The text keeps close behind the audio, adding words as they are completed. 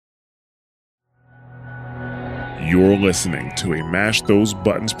You're listening to a Mash Those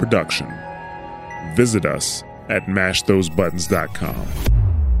Buttons production. Visit us at mashthosebuttons.com.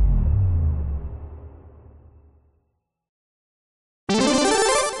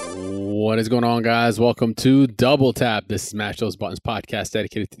 What is going on, guys? Welcome to Doube Tap. This is Mash Those Buttons podcast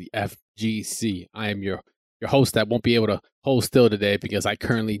dedicated to the FGC. I am your host that won't be able to hold still today because I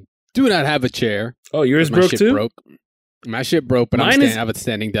currently do not have a chair. Oh, yours broke too? My shit broke, but I have a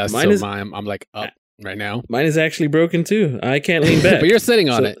standing desk, so I'm like up right now. Mine is actually broken too. I can't lean back. But you're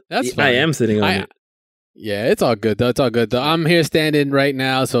sitting on it. That's fine. I am sitting on it. Yeah, it's all good, though. It's all good, though. I'm here standing right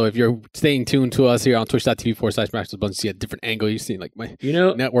now, so if you're staying tuned to us here on twitch.tv/MashThoseButtons, you see a different angle. You see like my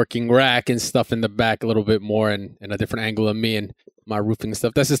networking rack and stuff in the back a little bit more, and a different angle of me and my roofing and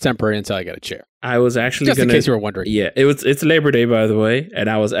stuff. That's just temporary until I get a chair. I was actually just in case you were wondering. Yeah, it's Labor Day, by the way, and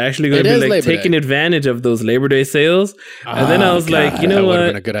I was actually going to be like taking advantage of those Labor Day sales, and then I was like, you know what? That would have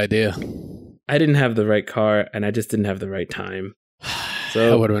been a good idea. I didn't have the right car, and I just didn't have the right time. So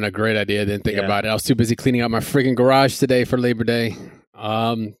that would have been a great idea. I didn't think about it. I was too busy cleaning out my freaking garage today for Labor Day.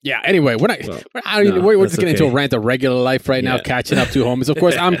 Anyway, we're just getting into a rant of regular life right now, catching up to homies. Of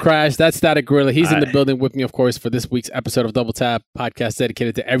course, I'm Crash. That's StaticGorilla. He's in the building with me, of course, for this week's episode of Doube Tap, podcast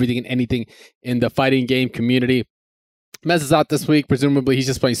dedicated to everything and anything in the fighting game community. Mez is out this week. Presumably, he's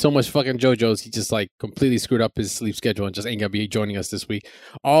just playing so much fucking JoJo's. He just like completely screwed up his sleep schedule and just ain't gonna be joining us this week.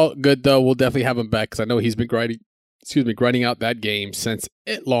 All good though. We'll definitely have him back because I know he's been grinding out that game since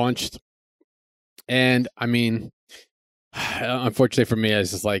it launched. And I mean, unfortunately for me, it's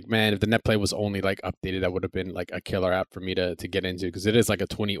just like, man, if the net play was only like updated, that would have been like a killer app for me to get into, because it is like a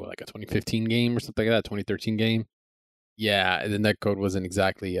 2015 game or something like that, 2013 game. Yeah, the netcode wasn't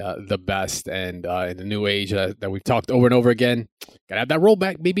exactly the best, and in the new age that we've talked over and over again, gotta have that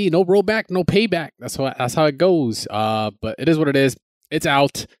rollback, baby. No rollback, no payback. That's how it goes. But it is what it is. It's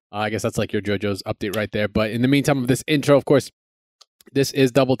out. I guess that's like your JoJo's update right there. But in the meantime of this intro, of course, this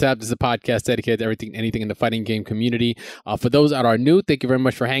is Doube Tap. This is a podcast dedicated to everything, anything in the fighting game community. For those that are new, thank you very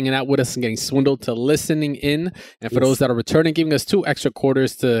much for hanging out with us and getting swindled to listening in. And for those that are returning, giving us 2 extra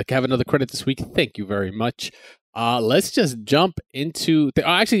quarters to have another credit this week, thank you very much. Let's just jump into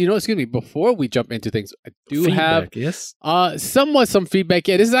before we jump into things, I do feedback, have somewhat some feedback.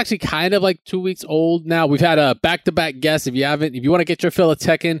 Yeah, this is actually kind of like 2 weeks old now. We've had a back-to-back guest. If you want to get your fill of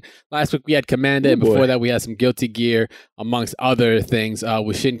Tekken, last week we had Commander, and before that we had some Guilty Gear, amongst other things,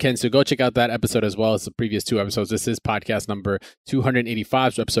 with Shinken. So go check out that episode as well as the previous 2 episodes. This is podcast number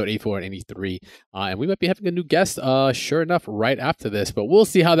 285, so episode 84 and 83. And we might be having a new guest, sure enough, right after this, but we'll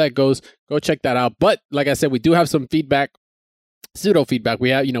see how that goes. Go check that out. But like I said, we do have some feedback, pseudo feedback. We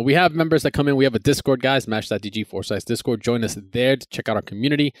have members that come in. We have a Discord, guys, mash.dg/Discord. Join us there to check out our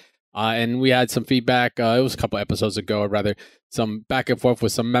community. And we had some feedback. It was a couple episodes ago, or rather some back and forth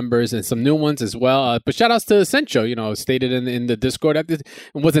with some members and some new ones as well. But shout outs to Sencho, stated in the Discord. It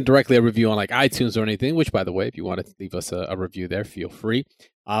wasn't directly a review on like iTunes or anything, which, by the way, if you want to leave us a review there, feel free.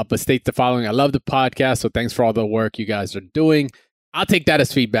 But state the following: I love the podcast, so thanks for all the work you guys are doing. I'll take that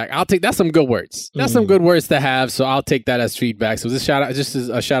as feedback. That's some good words. That's some good words to have. So I'll take that as feedback. So this is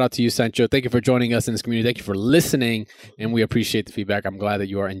a shout out to you, Sencho. Thank you for joining us in this community. Thank you for listening, and we appreciate the feedback. I'm glad that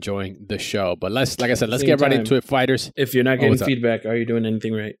you are enjoying the show. But let's get right into it, fighters. If you're not getting feedback, are you doing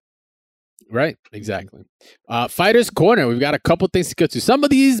anything right? Right, exactly. Fighters Corner. We've got a couple things to go to. Some of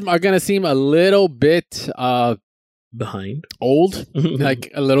these are going to seem a little bit behind, old, like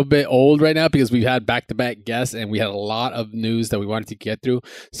a little bit old right now, because we've had back-to-back guests and we had a lot of news that we wanted to get through.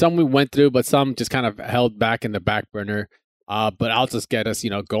 Some we went through, but some just kind of held back in the back burner. But I'll just get us,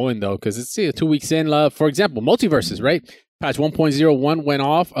 going though, because it's 2 weeks in. For example, Multiversus, right? Patch 1.01 went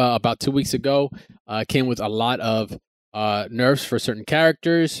off about 2 weeks ago. Came with a lot of nerfs for certain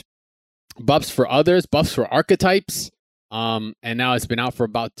characters, buffs for others, buffs for archetypes. And now it's been out for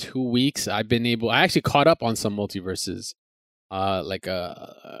about 2 weeks. I actually caught up on some Multiverses like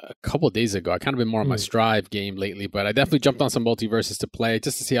a couple of days ago. I kind of been more on my Strive game lately, but I definitely jumped on some Multiverses to play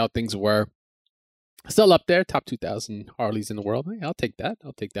just to see how things were. Still up there, top 2,000 Harleys in the world. Hey, I'll take that.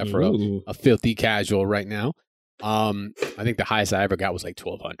 For a filthy casual right now. I think the highest I ever got was like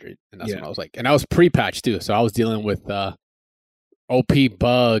 1,200, and that's when I was like, and I was pre-patch too, so I was dealing with OP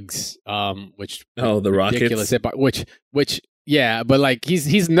bugs, which the rockets, which but like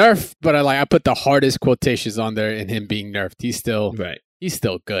he's nerfed, but I put the hardest quotations on there in him being nerfed. He's still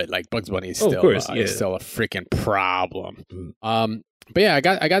good. Like Bugs Bunny is still still a freaking problem. But yeah, I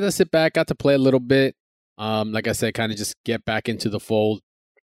got to sit back, got to play a little bit. Like I said, kind of just get back into the fold.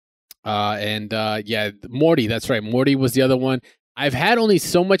 Morty, that's right. Morty was the other one. I've had only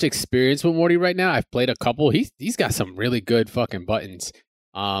so much experience with Morty right now. I've played a couple. He's got some really good fucking buttons.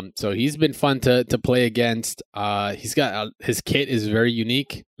 So he's been fun to play against. He's got his kit is very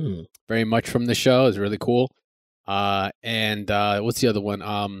unique, very much from the show. It's really cool. And what's the other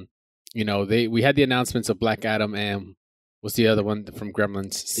one? We had the announcements of Black Adam and what's the other one from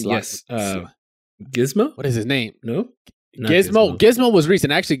Gremlins? Yes, Gizmo. What is his name? No, Gizmo was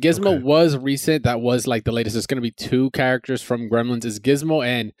recent. Actually, Gizmo was recent. That was like the latest. There's going to be 2 characters from Gremlins. Is Gizmo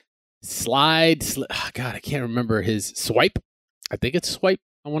and Slide. God, I can't remember his Swipe. I think it's Swipe.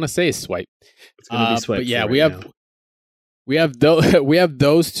 I want to say it's Swipe. It's gonna be Swipe. But yeah, we have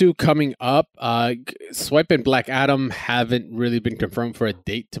those 2 coming up. Swipe and Black Adam haven't really been confirmed for a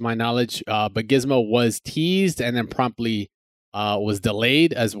date, to my knowledge. But Gizmo was teased and then promptly was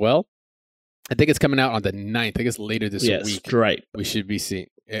delayed as well. I think it's coming out on the 9th. I think it's later this week. Stripe. We should be seeing.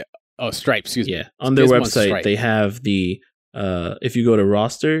 Stripe. Excuse me. Yeah, on their website they have the. If you go to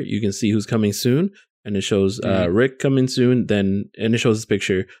roster, you can see who's coming soon, and it shows Rick coming soon. And it shows his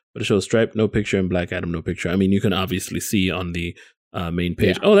picture, but it shows Stripe, no picture, and Black Adam, no picture. I mean, you can obviously see on the main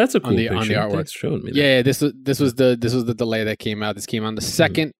page. Yeah. Oh, that's a cool picture. On the artwork. Showing me that. Yeah, this was the delay that came out. This came on the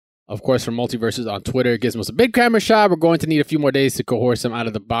 2nd. Of course, from Multiversus on Twitter, Gizmo's a big camera shot. We're going to need a few more days to coerce him out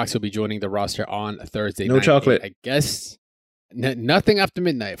of the box. He'll be joining the roster on Thursday night. No chocolate. I guess nothing after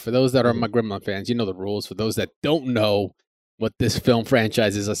midnight. For those that are my Gremlin fans, you know the rules. For those that don't know what this film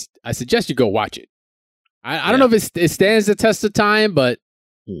franchise is, I suggest you go watch it. I don't know if it stands the test of time, but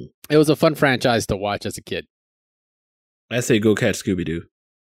it was a fun franchise to watch as a kid. I say go catch Scooby-Doo.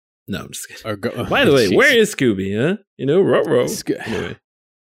 No, I'm just kidding. By the way, where is Scooby, huh? Ruh-roh. Anyway.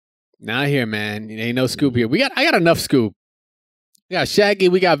 Not here, man. Ain't no Scoob here. I got enough Scoob. We got Shaggy,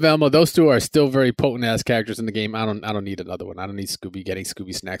 we got Velma. Those 2 are still very potent ass characters in the game. I don't need another one. I don't need Scooby getting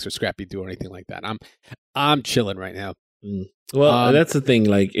Scooby snacks or Scrappy Doo or anything like that. I'm chilling right now. Well, that's the thing.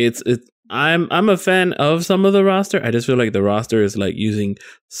 Like I'm a fan of some of the roster. I just feel like the roster is like using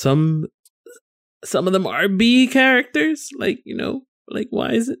some of them are B characters. Like,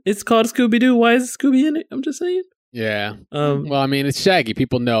 why is it? It's called Scooby-Doo. Why is Scooby in it? I'm just saying. Yeah. Well, I mean, it's Shaggy.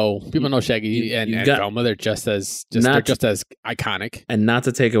 People know Shaggy and Velma. They're just as iconic. And not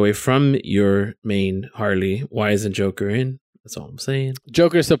to take away from your main Harley, why isn't Joker in? That's all I'm saying.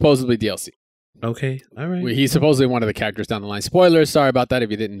 Joker's supposedly DLC. Okay, all right. He's supposedly one of the characters down the line. Spoilers, sorry about that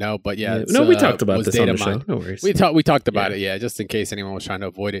if you didn't know, but yeah. No, we talked about this on the show. No worries. We talked about it, yeah, just in case anyone was trying to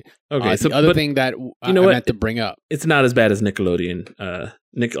avoid it. Okay, so the other thing that I meant to bring up. It's not as bad as Nickelodeon,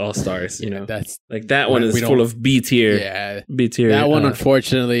 Nick All-Stars, That's like that one is full of B tier. Yeah. B tier. That one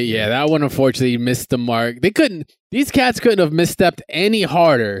unfortunately missed the mark. These cats couldn't have misstepped any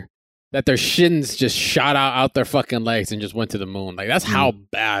harder that their shins just shot out their fucking legs and just went to the moon. Like, that's how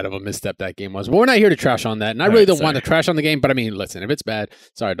bad of a misstep that game was. But we're not here to trash on that. And I really don't want to trash on the game, but I mean, listen, if it's bad,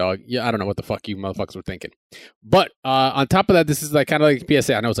 sorry, dog. Yeah, I don't know what the fuck you motherfuckers were thinking. But on top of that, this is like kind of like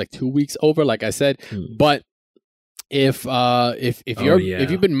PSA. I know it's like 2 weeks over, like I said. But if you've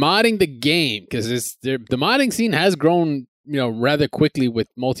been modding the game, because the modding scene has grown, rather quickly with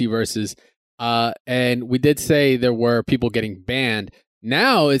Multiversus. And we did say there were people getting banned.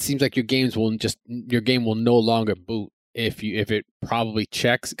 Now it seems like your game will no longer boot if it probably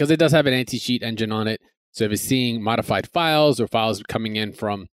checks, because it does have an anti-cheat engine on it. So if it's seeing modified files or files coming in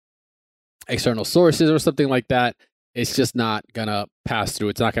from external sources or something like that, it's just not gonna pass through.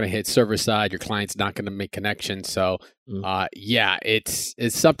 It's not gonna hit server side. Your client's not gonna make connections. So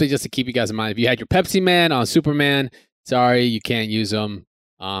it's something just to keep you guys in mind. If you had your Pepsi Man on Superman, sorry, you can't use them.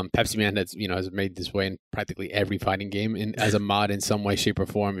 Pepsi Man has made this way in practically every fighting game as a mod in some way, shape, or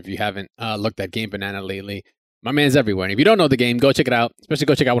form. If you haven't looked at Game Banana lately, my man's everywhere. And if you don't know the game, go check it out. Especially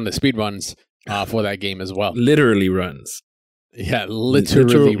go check out one of the speed runs for that game as well. Literally runs. Yeah,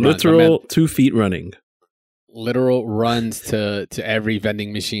 literally runs. Literal 2 feet running. Literal runs to every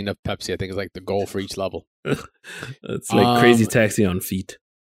vending machine of Pepsi. I think is like the goal for each level. It's like Crazy Taxi on feet.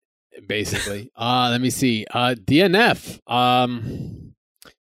 Basically. Let me see. DNF.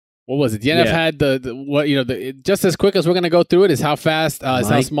 What was it? DNF had just as quick as we're gonna go through it is how fast, is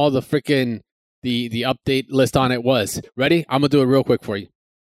how small the freaking the update list on it was. Ready? I'm gonna do it real quick for you.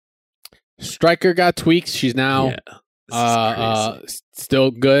 Striker got tweaked. She's now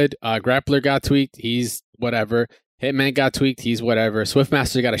still good. Grappler got tweaked. He's whatever. Hitman got tweaked. He's whatever.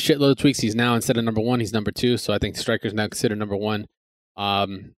 Swiftmaster got a shitload of tweaks. He's now, instead of number 1, he's number 2. So I think Striker's now considered number 1. Or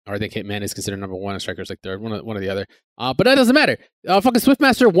I think Hitman is considered number 1 and Striker's like third, one or the other. But that doesn't matter. Fucking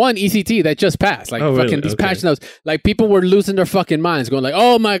Swiftmaster won ECT that just passed. Like fucking these patch notes. Like people were losing their fucking minds, going like,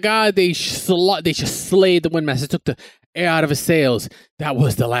 "Oh my god, they just slayed the Windmaster, took the air out of his sails. That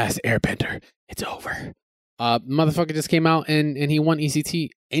was the last Airbender. It's over." Motherfucker just came out and he won ECT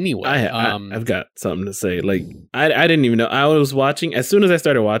anyway. I've got something to say. Like, I didn't even know. I was watching, as soon as I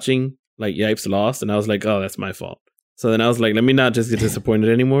started watching, like, Yipes lost, and I was like, oh, that's my fault. So then I was like, let me not just get disappointed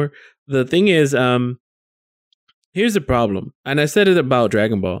anymore. The thing is, here's the problem. And I said it about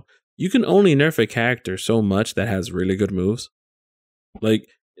Dragon Ball. You can only nerf a character so much that has really good moves. Like,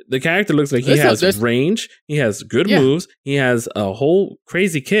 the character looks like he has range, he has good moves, he has a whole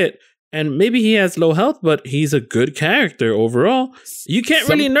crazy kit, and maybe he has low health, but he's a good character overall. You can't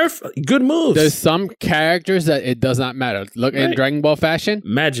really nerf good moves. There's some characters that it does not matter. Look, in Dragon Ball fashion,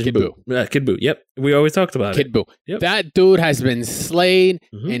 Kid Buu. Kid Buu, yep. We always talked about Kid Buu. Yep. That dude has been slain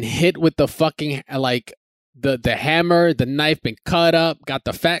and hit with the fucking, like, the hammer, the knife been cut up, got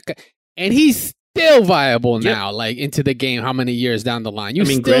the fat, and he's still viable now, like, into the game how many years down the line. You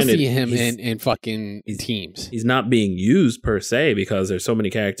still see him in fucking teams. He's not being used per se because there's so many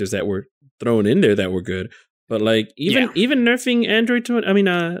characters that were thrown in there that were good. But, like, even nerfing Android,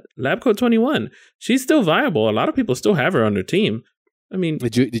 Labcoat 21, she's still viable. A lot of people still have her on their team. I mean,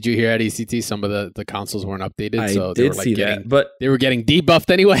 did you hear at ECT some of the consoles weren't updated? So they were like that, but they were getting debuffed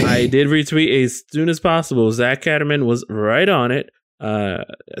anyway. I did retweet as soon as possible. Zach Catterman was right on it. I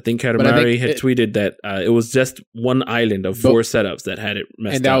think Katamari had tweeted that it was just one island of 4 setups that had it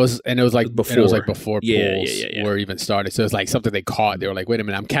messed up. And it was like before polls were even started. So it's like something they caught. They were like, wait a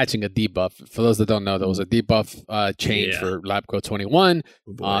minute, I'm catching a debuff. For those that don't know, there was a debuff change for Labco 21.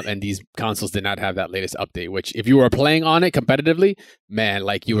 And these consoles did not have that latest update, which if you were playing on it competitively, man,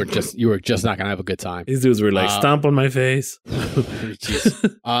 like you were just not gonna have a good time. These dudes were like, stomp on my face. So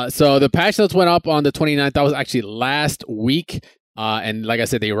the patch notes went up on the 29th. That was actually last week. And like I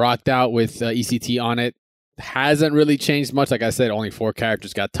said, they rocked out with ECT on it. Hasn't really changed much. Like I said, only 4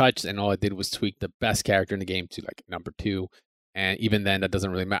 characters got touched, and all it did was tweak the best character in the game to like number 2. And even then, that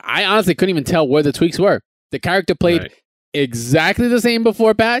doesn't really matter. I honestly couldn't even tell where the tweaks were. The character played exactly the same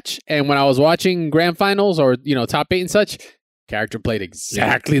before patch, and when I was watching grand finals or top 8 and such, character played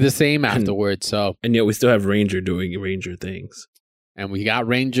exactly the same afterwards. And yet we still have Ranger doing Ranger things. And we got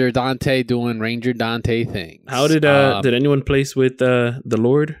Ranger Dante doing Ranger Dante things. How did anyone place with the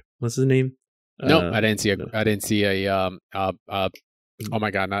Lord? What's his name? No, I didn't see a oh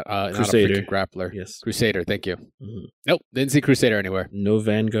my god, not Crusader. Not a grappler. Yes, Crusader. Thank you. Mm-hmm. Nope, didn't see Crusader anywhere. No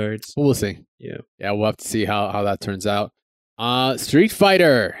Vanguards. We'll see. Yeah, we'll have to see how that turns out. Street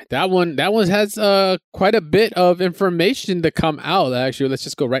Fighter. That one has quite a bit of information to come out. Actually, let's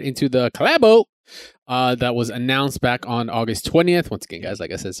just go right into the collabo. That was announced back on August 20th. Once again, guys,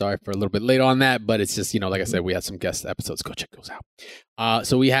 like I said, sorry for a little bit late on that, but it's just, like I said, we had some guest episodes. Go check those out.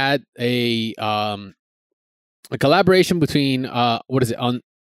 So we had a collaboration between, Onitsuka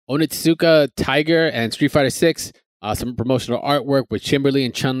Tiger and Street Fighter 6. Some promotional artwork with Kimberly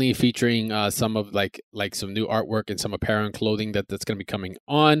and Chun-Li featuring some of like some new artwork and some apparel and clothing that's going to be coming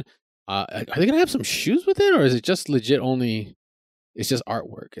on. Are they going to have some shoes with it, or is it just legit only... It's just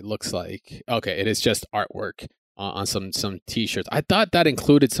artwork. It looks like it is just artwork on some t-shirts. I thought that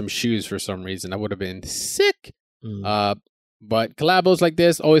included some shoes for some reason. That would have been sick. But collabos like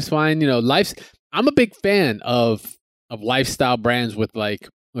this always fine. I'm a big fan of lifestyle brands with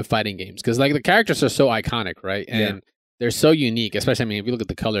fighting games because like the characters are so iconic, right? And they're so unique. Especially, if you look at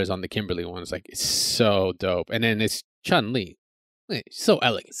the colors on the Kimberly ones, like it's so dope. And then it's Chun-Li, so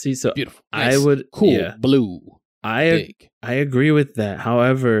elegant, so beautiful. Nice, blue. I agree with that.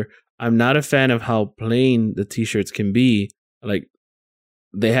 However, I'm not a fan of how plain the t-shirts can be. Like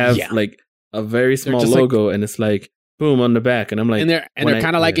they have like a very small logo, and it's like boom on the back, and I'm like, and they're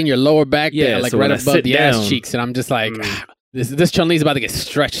kind of like in your lower back, like so right above the ass cheeks, and I'm just like, this Chun-Li's about to get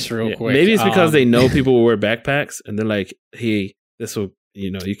stretched real quick. Maybe it's because they know people will wear backpacks, and they're like, hey, this will,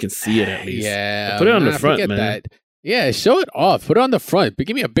 you can see it at least. Yeah, put it on the front, man. That. Yeah, show it off. Put it on the front. But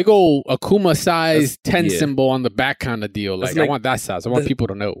give me a big old Akuma size 10 symbol on the back kind of deal. Like I want that size. I want people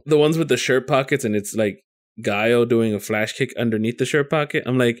to know. The ones with the shirt pockets and it's like Gaio doing a flash kick underneath the shirt pocket.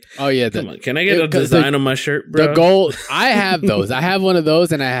 I'm like, oh yeah, come on. Can I get a design on my shirt, bro? The goal, I have those. I have one of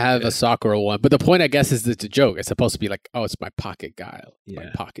those and I have a Sakura one. But the point, I guess, is it's a joke. It's supposed to be like, oh, it's my pocket Gaio.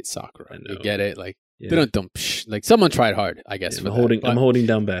 My pocket Sakura. You get it? Like, like someone tried hard, I guess. I'm holding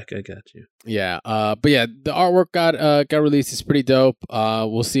down back. I got you. Yeah. But yeah, the artwork got released. It's pretty dope.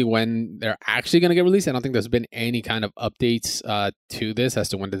 We'll see when they're actually going to get released. I don't think there's been any kind of updates to this as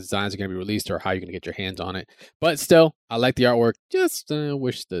to when the designs are going to be released or how you're going to get your hands on it. But still, I like the artwork. Just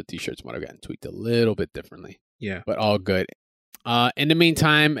wish the t-shirts might have gotten tweaked a little bit differently. Yeah. But all good. In the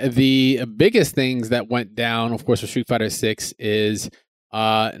meantime, the biggest things that went down, of course, for Street Fighter 6 is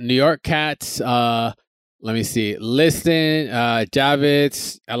New York Cats Let me see. Liston,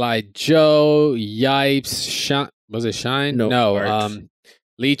 Javits, Li Joe, Yipes, was it Shine? No.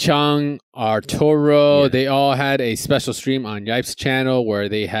 Lee Chung, Arturo, they all had a special stream on Yipes' channel where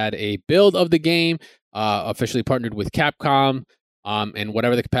they had a build of the game, officially partnered with Capcom, and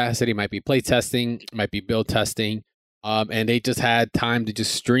whatever the capacity might be play testing, might be build testing, and they just had time to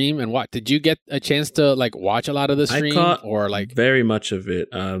just stream and watch. Did you get a chance to like watch a lot of the stream? I caught or like very much of it,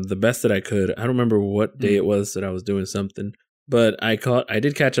 the best that I could. I don't remember what day it was that I was doing something, but I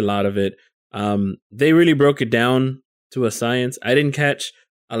did catch a lot of it. They really broke it down to a science. I didn't catch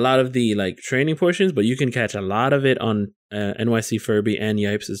a lot of the like training portions, but you can catch a lot of it on NYC Furby and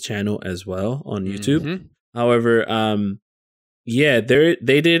Yipes' channel as well on YouTube. However,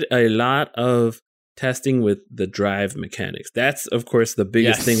 they did a lot of testing with the drive mechanics. That's of course the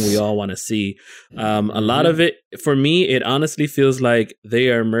biggest thing we all want to see. A lot of it, for me, it honestly feels like they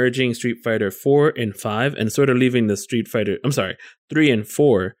are merging Street Fighter 4 and 5 and sort of leaving the 3 and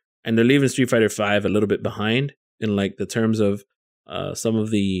 4, and they're leaving Street Fighter 5 a little bit behind in like the terms of some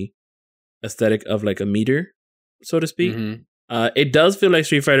of the aesthetic of like a meter, so to speak. It does feel like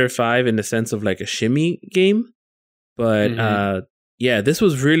Street Fighter 5 in the sense of like a shimmy game, but this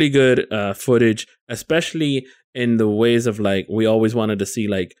was really good footage, especially in the ways of like we always wanted to see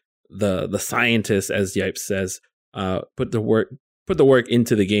like the scientists, as Yipes says, put the work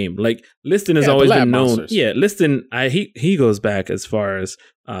into the game. Like Liston has always been known. Monsters. Yeah, Liston, he goes back as far as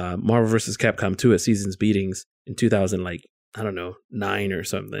Marvel vs. Capcom 2 at Seasons Beatings in 2000, like I don't know, 9 or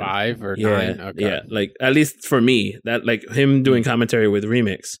something. 5 or 9. Okay. Yeah, like at least for me, that like him doing commentary with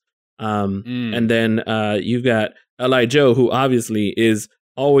Remix. And then you've got Li Joe, who obviously is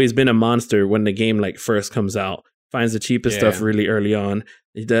always been a monster when the game like first comes out. Finds the cheapest stuff really early on.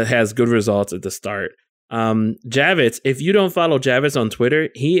 He has good results at the start. Javits, if you don't follow Javits on Twitter,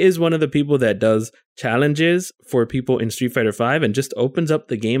 he is one of the people that does challenges for people in Street Fighter 5 and just opens up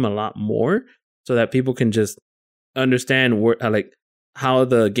the game a lot more so that people can just understand how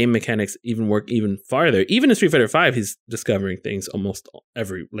the game mechanics even work even farther. Even in Street Fighter 5, he's discovering things almost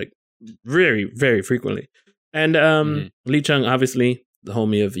very, very frequently. And Lee Chung, obviously, the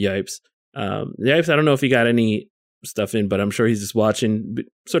homie of Yipes. Yipes, I don't know if he got any stuff in, but I'm sure he's just watching,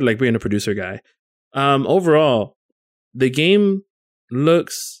 sort of like being a producer guy. Overall, the game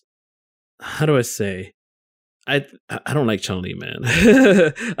looks, how do I say? I don't like Chun-Li, man.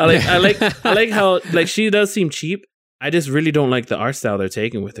 I like how like she does seem cheap. I just really don't like the art style they're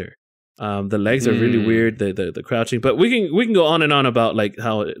taking with her. The legs are really weird, the crouching, but we can go on and on about like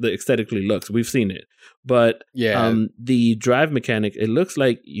how it aesthetically looks. We've seen it. But the drive mechanic, it looks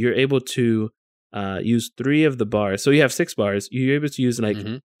like you're able to use 3 of the bars. So you have 6 bars. You're able to use like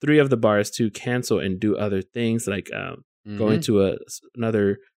 3 of the bars to cancel and do other things, like going to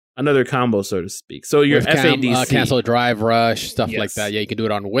another combo, so to speak. So your FADC, cancel, drive, rush, stuff like that. Yeah, you can do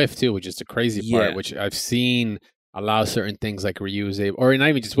it on whiff too, which is the crazy part, which I've seen allows certain things like Ryu's or not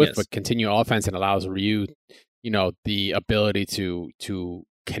even just whiff, but continue offense, and allows Ryu, the ability to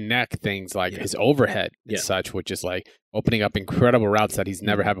connect things like his overhead and such, which is like opening up incredible routes that he's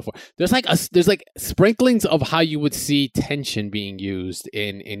never had before. There's like sprinklings of how you would see tension being used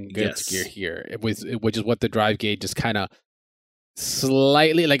in Guilt's gear here, which is what the drive gauge is kind of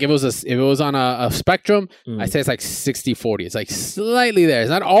slightly like. If it was on a spectrum, I say it's like 60-40. It's like slightly there. It's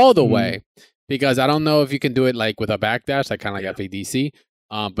not all the way, because I don't know if you can do it like with a backdash, like kind of like FADC.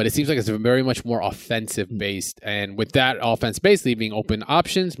 But it seems like it's very much more offensive based, and with that offense based leaving open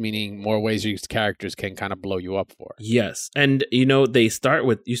options, meaning more ways your characters can kind of blow you up for. Yes, and you start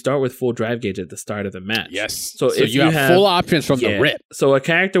with full drive gauge at the start of the match. Yes, so if you have full options from the rip. So a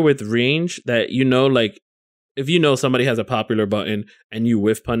character with range that like if somebody has a popular button and you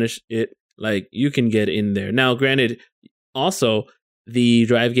whiff punish it, like you can get in there. Now, granted, also the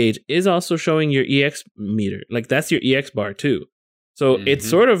drive gauge is also showing your EX meter, like that's your EX bar too. So it's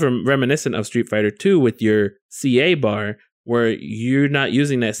sort of reminiscent of Street Fighter 2 with your CA bar, where you're not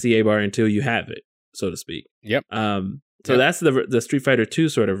using that CA bar until you have it, so to speak. Yep. So that's the Street Fighter 2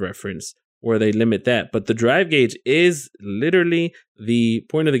 sort of reference, where they limit that. But the drive gauge is literally the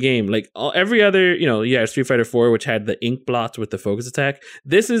point of the game. Like every other, Street Fighter 4, which had the ink blots with the focus attack.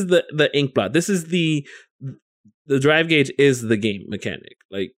 This is the ink blot. This is the drive gauge is the game mechanic,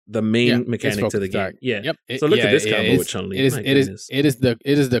 like the main mechanic to the game. Yeah. Yep. So look at this combo with Chun-Li. It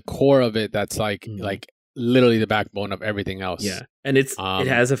is the core of it. That's like literally the backbone of everything else. Yeah, and it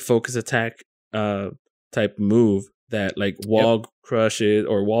has a focus attack type move that like wall crushes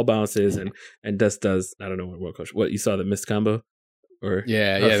or wall bounces and does I don't know what crush. What you saw, the missed combo. Or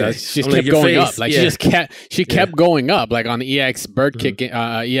she just kept going up. Like she kept going up. Like on the EX bird kick,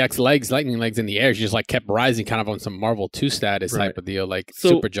 EX legs, lightning legs in the air. She just like kept rising, kind of on some Marvel 2 status type of deal, like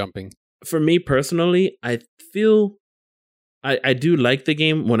super jumping. For me personally, I feel I do like the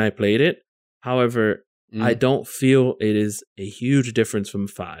game when I played it. However, I don't feel it is a huge difference from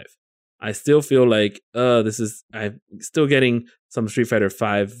 5. I still feel like I'm still getting some Street Fighter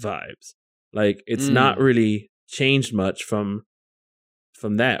 5 vibes. Like it's not really changed much from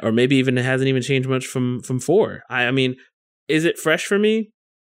that, or maybe even it hasn't even changed much from 4. I mean, is it fresh for me?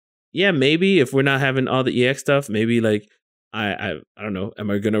 Yeah, maybe if we're not having all the EX stuff, maybe like I don't know. Am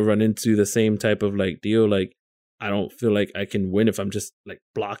I gonna run into the same type of like deal? Like I don't feel like I can win if I'm just like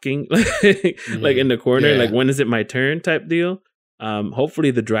blocking, like in the corner. Yeah. Like when is it my turn type deal?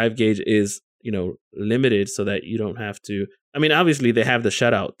 Hopefully the drive gauge is limited so that you don't have to. I mean, obviously they have the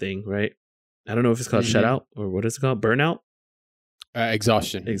shutout thing, right? I don't know if it's called shutout or what is it called? Burnout?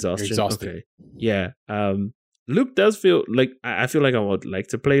 Exhaustion. Okay. Yeah. Luke does feel like I feel like I would like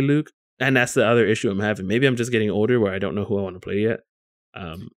to play Luke, and that's the other issue I'm having. Maybe I'm just getting older where I don't know who I want to play yet.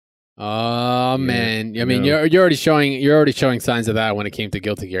 Man, I mean, you're already showing signs of that when it came to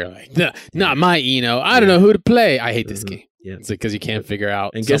Guilty Gear. Like, not my I don't know who to play. I hate this game. Yeah, it's because you can't figure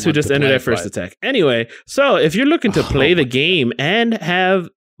out. And guess who just entered that first attack? Anyway, so if you're looking to play the game and have,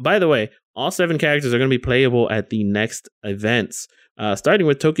 by the way, all 7 characters are going to be playable at the next events, starting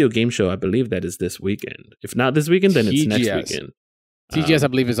with Tokyo Game Show. I believe that is this weekend. If not this weekend, then it's next weekend. TGS, I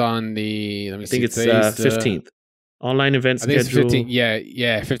believe, is on the. I think it's 15th. Online event schedule. I think it's 15th.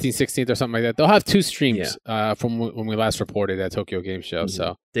 Yeah, 15th, 16th, or something like that. They'll have 2 streams from when we last reported at Tokyo Game Show.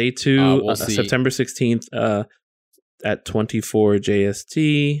 So day 2, September 16th. At 24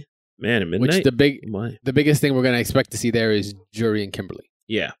 JST, man, at midnight. Which the biggest thing we're going to expect to see there is Jury and Kimberly.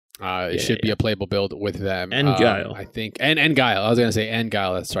 Yeah. It should be a playable build with them. And Guile. I think. And Guile. I was going to say and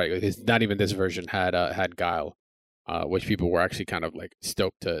Guile. That's right. It's not even this version had Guile, which people were actually kind of like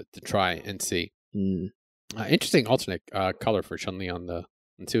stoked to try and see. Interesting alternate color for Chun-Li on the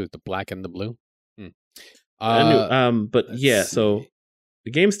black and the blue. But yeah, so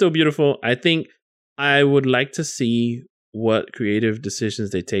the game's still beautiful. I think I would like to see what creative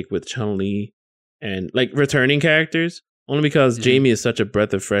decisions they take with Chun-Li and like returning characters, only because Jamie is such a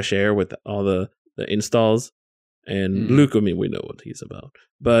breath of fresh air with all the installs, and Luke, I mean, we know what he's about,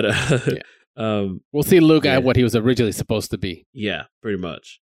 but we'll see Luke at what he was originally supposed to be. Yeah, pretty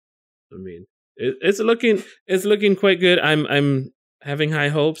much. I mean, it's looking quite good. I'm having high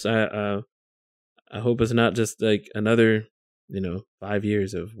hopes. I hope it's not just like another 5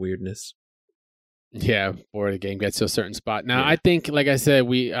 years of weirdness. Yeah, before the game gets to a certain spot. Now, I think, like I said,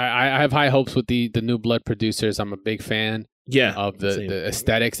 I have high hopes with the New Blood producers. I'm a big fan of the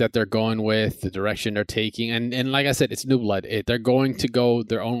aesthetics that they're going with, the direction they're taking. And like I said, it's New Blood. They're going to go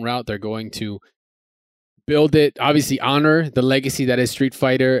their own route. They're going to build it, obviously honor the legacy that is Street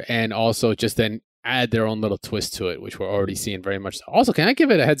Fighter, and also just then add their own little twist to it, which we're already seeing very much. Also, can I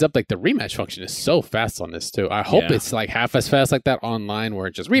give it a heads up? Like the rematch function is so fast on this too. I hope it's like half as fast like that online, where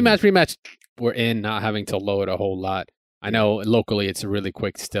it's just rematch. We're in, not having to load a whole lot. I know locally it's really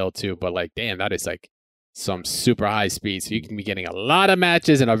quick still too, but like, damn, that is like some super high speed. So you can be getting a lot of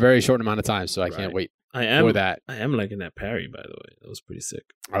matches in a very short amount of time. So I can't wait for that. I am liking that parry, by the way. That was pretty sick.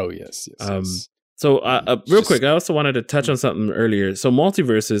 Oh, yes. So real quick, I also wanted to touch on something earlier. So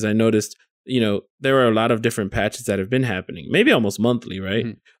Multiversus, I noticed, there are a lot of different patches that have been happening, maybe almost monthly,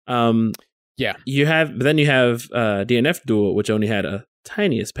 right? Yeah. You have DNF Duel, which only had a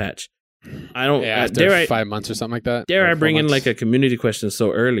tiniest patch. I don't. After 5 months or something like that. Dare I bring in like a community question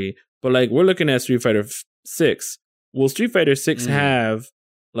so early? But like we're looking at Street Fighter 6. Will Street Fighter 6 have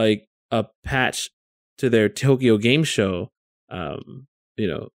like a patch to their Tokyo Game Show,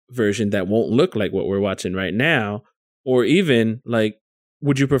 version that won't look like what we're watching right now, or even like?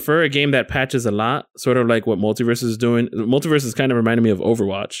 Would you prefer a game that patches a lot, sort of like what Multiversus is doing? Multiversus kind of reminded me of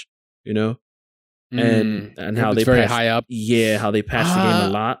Overwatch, and how they very high up. Yeah, how they patch the game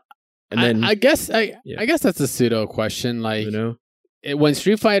a lot. And then I guess that's a pseudo question. Like, when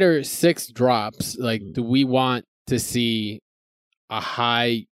Street Fighter 6 drops, like, do we want to see a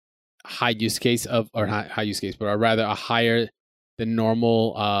high use case but rather a higher than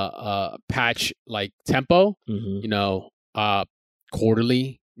normal patch like tempo?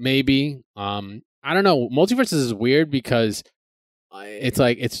 Quarterly, maybe. I don't know. Multiversus is weird because it's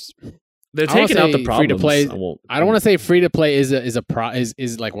like they're taking out the problems. Free to play. I don't want to say free to play is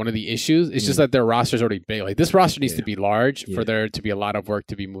like one of the issues. It's just that their roster is already big. Like this roster needs to be large for there to be a lot of work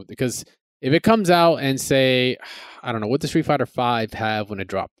to be moved. Because if it comes out and say, I don't know, what does Street Fighter 5 have when it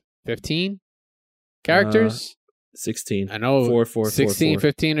dropped? 15 characters? 16. I know 4, 4, 16, 4,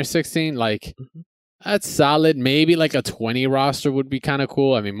 15 or 16. Like, that's solid. Maybe like a 20 roster would be kind of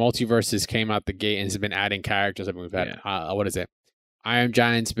cool. I mean, Multiversus came out the gate and has been adding characters. I mean, we've had, what is it? Iron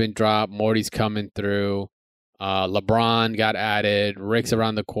Giant's been dropped. Morty's coming through. LeBron got added. Rick's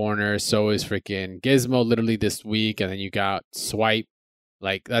around the corner. So is freaking Gizmo literally this week. And then you got Swipe.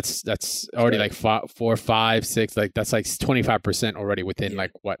 Like, that's already like 4, 5, 6. Like, that's like 25% already within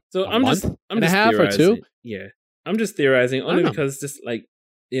like what? So I'm just and a half or two? Yeah. I'm just theorizing only because just like,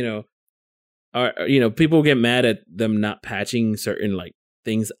 people get mad at them not patching certain like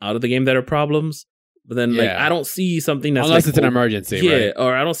things out of the game that are problems. But then, like, I don't see something that's unless it's an emergency, right?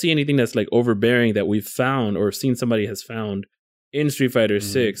 Or I don't see anything that's like overbearing that we've found or seen somebody has found in Street Fighter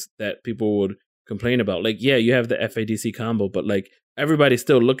 6 that people would complain about. Like, you have the FADC combo, but like everybody's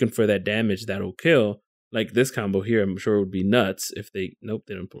still looking for that damage that'll kill. Like this combo here, I'm sure would be nuts if they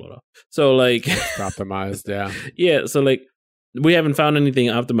didn't pull it off. So like optimized, yeah. So like we haven't found anything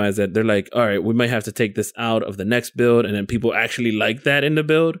optimized that they're like, all right, we might have to take this out of the next build, and then people actually like that in the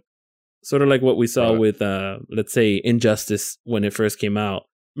build. Sort of like what we saw with, let's say, Injustice when it first came out.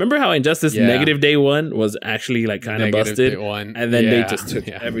 Remember how Injustice Negative Day 1 was actually like kind of busted? And then they just took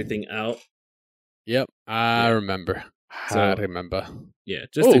everything out. Yep, I remember. I remember. Yeah,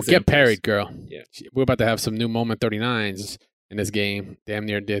 just get parried, girl. Yeah, we're about to have some new Moment 39s in this game. Damn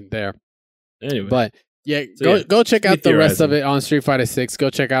near did there. Anyway, but go check out the rest of it on Street Fighter 6. Go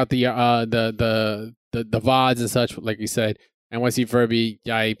check out the VODs and such, like you said. NYC Furby,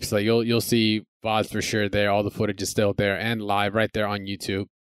 Yipes, like you'll see VODs for sure there. All the footage is still there and live right there on YouTube.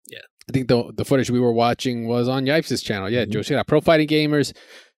 Yeah, I think the footage we were watching was on Yipes' channel. Yeah, Joe, check out Pro Fighting Gamers.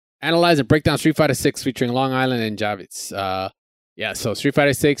 Analyze and break down Street Fighter 6 featuring Long Island and Javits. So Street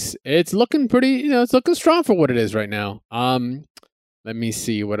Fighter 6, it's looking pretty, it's looking strong for what it is right now. Let me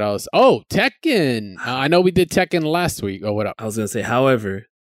see what else. Oh, Tekken. I know we did Tekken last week. Oh, what up? I was going to say, however,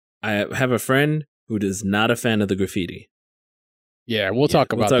 I have a friend who is not a fan of the graffiti. Yeah, we'll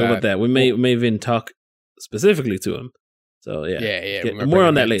talk about that. We may even talk specifically to him. So, yeah. More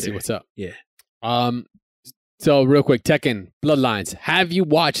on that later. See what's up. Yeah. So, real quick, Tekken Bloodlines. Have you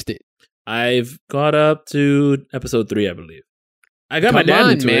watched it? I've got up to episode 3, I believe. I got my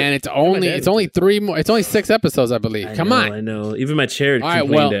dad into man. It's only 3 more. It's only 6 episodes, I believe. Come on. I know. Even my chair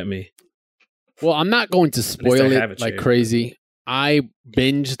complained at me. Well, I'm not going to spoil it like crazy. I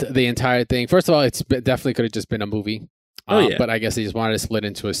binged the entire thing. First of all, it definitely could have just been a movie. But I guess they just wanted to split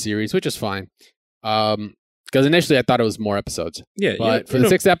into a series, which is fine. Because initially I thought it was more episodes. Yeah, but for the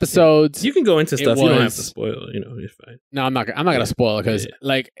 6 episodes, you can go into stuff. You don't have to spoil. You're fine. No, I'm not gonna spoil it because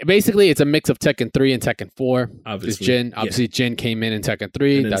basically it's a mix of Tekken 3 and Tekken 4. Obviously, Jin came in Tekken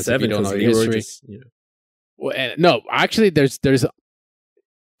 3. And that's 7, if you don't know Leroy history. Just, Well, no, actually, there's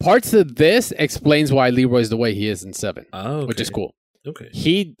parts of this explains why Leroy's the way he is in 7, which is cool.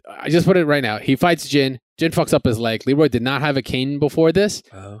 Okay. I just put it right now. He fights Jin. Jin fucks up his leg. Leroy did not have a cane before this.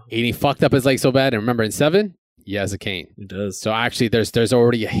 And he fucked up his leg so bad. And remember, in 7, he has a cane. He does. So actually, there's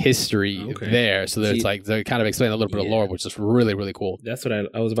already a history there. So there's they kind of explain a little bit of lore, which is really, really cool. That's what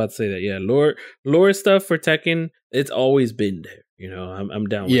I was about to say. That lore stuff for Tekken, it's always been there. I'm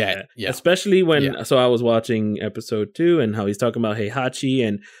down with that. Yeah. Especially when so I was watching episode 2 and how he's talking about Heihachi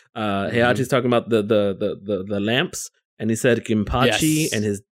and Heihachi's talking about the lamps. And he said Kimpachi and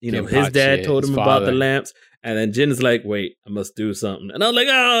his his dad told him about the lamps. And then Jin is like, wait, I must do something. And I was like,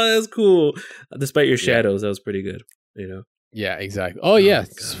 oh, that's cool. Despite your shadows, that was pretty good. Yeah, exactly. Oh yeah.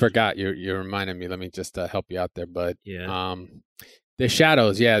 Forgot. You reminded me. Let me just help you out there, bud. Yeah. The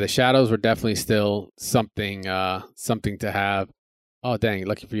shadows. Yeah, the shadows were definitely still something to have. Oh dang!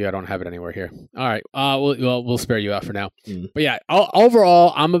 Lucky for you, I don't have it anywhere here. All right, we'll spare you out for now. But yeah,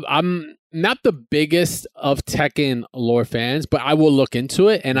 overall, I'm not the biggest of Tekken lore fans, but I will look into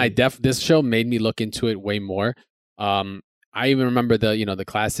it, and this show made me look into it way more. I even remember the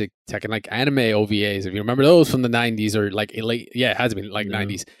classic Tekken like anime OVAs. If you remember those from the 90s or like late, it has been like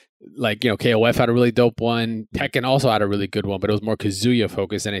 90s. Like KOF had a really dope one. Tekken also had a really good one, but it was more Kazuya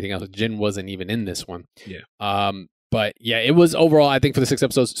focused than anything else. Jin wasn't even in this one. Yeah. But yeah, it was overall, I think for the 6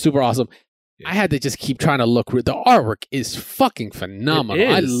 episodes, super awesome. Yeah. I had to just keep trying to look. The artwork is fucking phenomenal.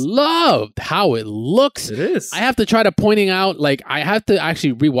 I loved how it looks. It is. I have to try to pointing out, I have to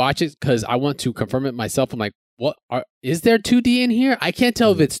actually rewatch it because I want to confirm it myself. I'm like, is there 2D in here? I can't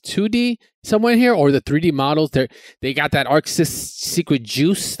tell if it's 2D somewhere in here or the 3D models. They got that Arc secret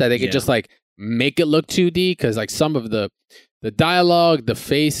juice that they could just make it look 2D because some of the dialogue, the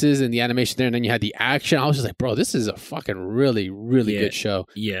faces, and the animation there, and then you had the action. I was just like, bro, this is a fucking really, really good show.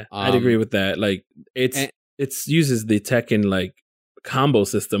 Yeah, I'd agree with that. It uses the Tekken combo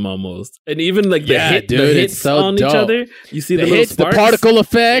system almost, and even like the hits so on dope. each other. You see the little hits, sparks? the particle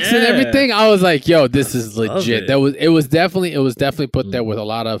effects, and everything. I was like, "Yo, this is legit." It was definitely put there with a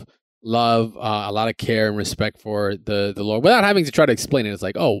lot of love, a lot of care and respect for the lore, without having to try to explain it. It's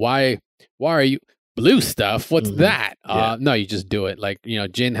like, "Oh, why are you blue stuff? What's that?" No, you just do it. Like,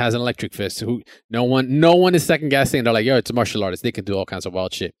 Jin has an electric fist. No one is second guessing. They're like, "Yo, it's a martial artist. They can do all kinds of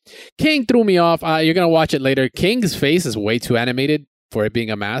wild shit." King threw me off. You're gonna watch it later. King's face is way too animated for it being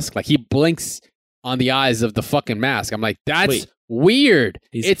a mask. Like, he blinks on the eyes of the fucking mask. I'm like, that's weird.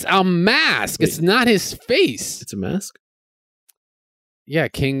 It's a mask. It's not his face. It's a mask? Yeah,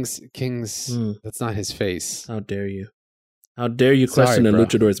 King's that's not his face. How dare you? How dare you question a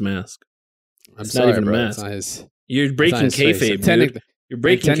luchador's mask? It's not even a mask. You're breaking kayfabe, dude. You're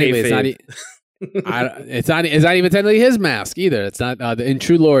breaking kayfabe. It's not even technically his mask either. It's not in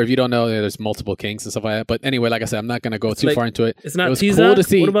true lore. If you don't know, there's multiple kings and stuff like that. But anyway, like I said, I'm not going to go too far into it. It's not cool to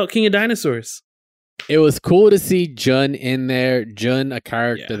see. What about King of Dinosaurs? It was cool to see Jun in there. Jun, a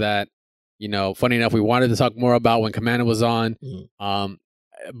character that, funny enough, we wanted to talk more about when Commander was on.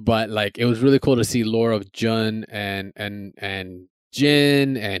 But like, it was really cool to see lore of Jun and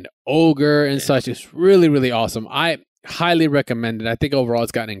Jin and Ogre and such. It's really, really awesome. I highly recommend it. I think overall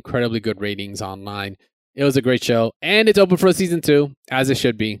it's gotten incredibly good ratings online. It was a great show, and it's open for season 2, as it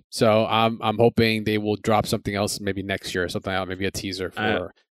should be. So I'm hoping they will drop something else maybe next year or something out, maybe a teaser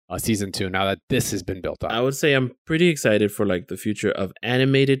for season 2. Now that this has been built up, I would say I'm pretty excited for like the future of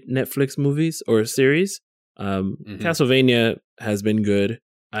animated Netflix movies or series. Castlevania has been good.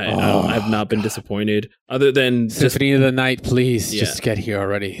 I've not been disappointed. Other than Symphony of the Night, please just get here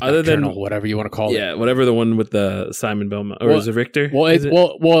already. Other than whatever you want to call it, whatever the one with the Simon Belmont or is it Richter?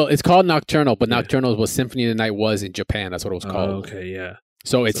 It's called Nocturnal, but Nocturnal was Symphony of the Night was in Japan. That's what it was called. Okay, yeah.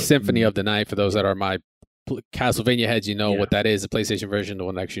 So it's Symphony of the Night. For those that are my Castlevania heads, what that is. The PlayStation version, the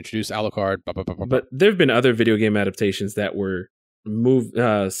one that actually introduced Alucard. But there have been other video game adaptations that were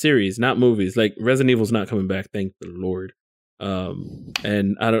series, not movies. Like Resident Evil's not coming back. Thank the Lord.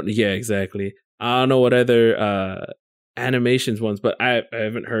 And I don't. Yeah, exactly. I don't know what other animations ones, but I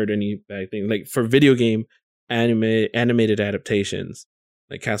haven't heard any bad things. Like for video game animated adaptations,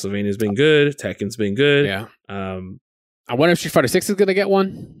 like Castlevania's been good, Tekken's been good. Yeah. I wonder if Street Fighter 6 is gonna get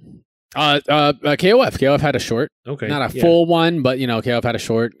one. KOF had a short. Okay. Not a full one, but KOF had a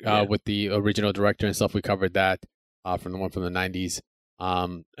short with the original director and stuff. We covered that from the one from the 90s.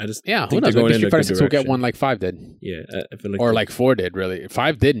 Who knows? Maybe Street Fighter 6 will get one like 5 did. Yeah, I feel like or like 4 did. Really,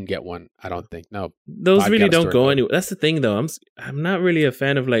 5 didn't get one. I don't think. No, those really don't go anywhere. That's the thing, though. I'm not really a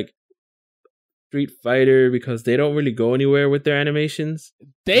fan of like Street Fighter because they don't really go anywhere with their animations.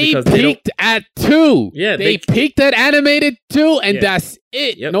 They peaked at 2. Yeah, they peaked at animated 2, and that's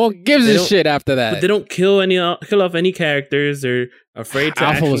it. Yep. No one gives a shit after that. But they don't kill off any characters. They're afraid to.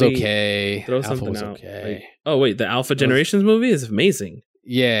 Alpha was okay. Throw something out. Okay. Like, oh wait, the Alpha Generations movie is amazing.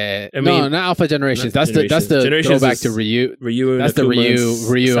 Yeah, no, not Alpha Generations. That's the throwback to Ryu. That's the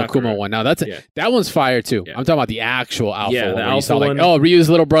Ryu Akuma one. Now that one's fire too. Yeah. I'm talking about the actual Alpha. Yeah, the Alpha one. Like, Ryu's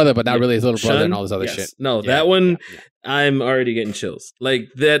little brother, but not really his little brother and all this other shit. No, that one. I'm already getting chills. Like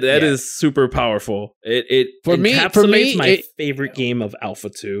that is super powerful. It encapsulates my favorite game of Alpha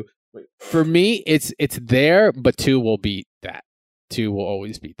 2. For me, it's there, but 2 will beat that. 2 will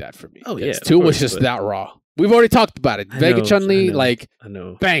always beat that for me. Oh yeah, 2 was just that raw. We've already talked about it. Vega Chun-Li,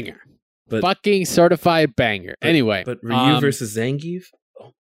 banger. But, fucking certified banger. Anyway. But Ryu versus Zangief?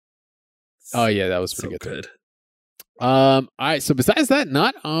 Oh, yeah, that was pretty good. All right, so besides that,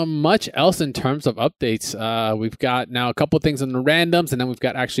 not much else in terms of updates. We've got now a couple things on the randoms, and then we've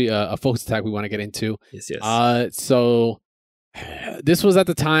got actually a focus attack we want to get into. Yes. So this was at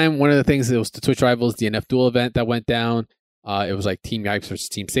the time, one of the things, it was the Twitch Rivals DNF Duel event that went down. It was like Team Yipes versus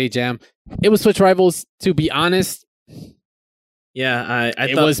Team Sajam. It was Twitch Rivals, to be honest. Yeah, I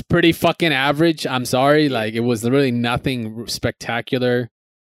thought it was pretty fucking average. I'm sorry. Like, it was really nothing spectacular.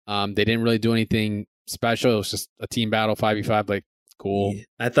 They didn't really do anything special. It was just a team battle, 5v5. Like, cool. Yeah,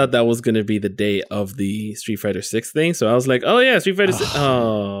 I thought that was going to be the day of the Street Fighter 6 thing. So I was like, oh, yeah, Street Fighter 6.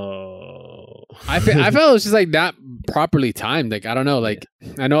 Oh. I felt it was just like not properly timed. Like, I don't know. Like,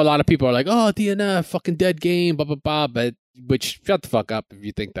 I know a lot of people are like, oh, DNF, fucking dead game, blah, blah, blah. But shut the fuck up if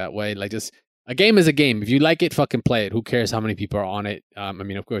you think that way. Like, just a game is a game. If you like it, fucking play it. Who cares how many people are on it? I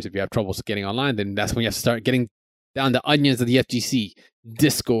mean, of course, if you have trouble getting online, then that's when you have to start getting down the onions of the FGC,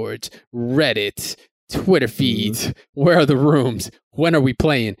 Discord, Reddit, Twitter feeds. Where are the rooms? When are we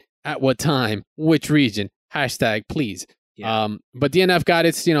playing? At what time? Which region? Hashtag, please. Yeah. But DNF got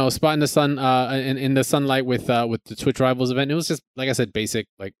its, spot in the sun, in the sunlight with the Twitch Rivals event. It was just, like I said, basic,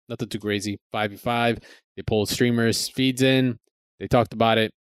 like nothing too crazy. 5v5. They pulled streamers feeds in. They talked about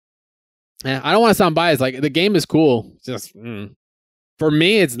it. And I don't want to sound biased. Like, the game is cool. Just for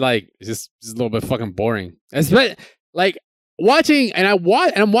me, it's like it's just a little bit fucking boring. Especially like watching, and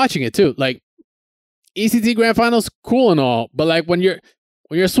I'm watching it too. Like, ECT Grand Finals, cool and all, but like when your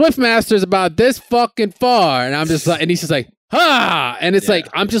Swiftmaster's about this fucking far, and I'm just like, and he's just like, ha, and it's like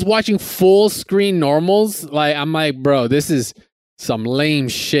I'm just watching full screen normals. Like, I'm like, bro, this is some lame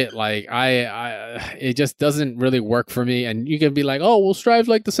shit. Like, it just doesn't really work for me. And you can be like, oh, well, Strive's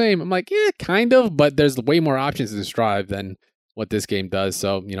like the same. I'm like, yeah, kind of, but there's way more options in Strive than what this game does.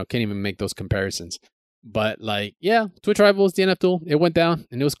 So, can't even make those comparisons. But like, yeah, Twitch Rivals, DNF Duel, it went down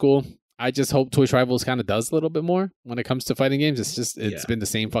and it was cool. I just hope Twitch Rivals kind of does a little bit more when it comes to fighting games. It's been the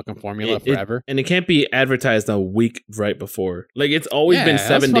same fucking formula forever. And it can't be advertised a week right before. Like, it's always been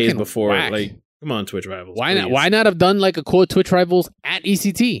 7 days before. Whack. Like, come on, Twitch Rivals. Why not? Why not have done like a cool Twitch Rivals at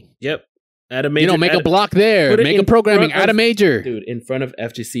ECT? Yep. At a major, make a block there. Make a programming at a major. Dude, in front of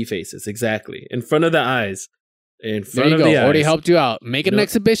FGC faces. Exactly. In front of the eyes. In front there you of go. the eyes. Already helped you out. Make it an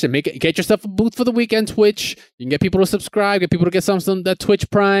exhibition. Get yourself a booth for the weekend Twitch. You can get people to subscribe. Get people to get some that Twitch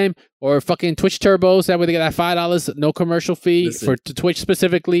Prime or fucking Twitch Turbos. That way they get that $5 no commercial fee to Twitch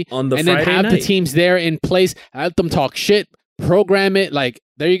specifically. On the and Friday then have night. the teams there in place. Let them talk shit. Program it. Like,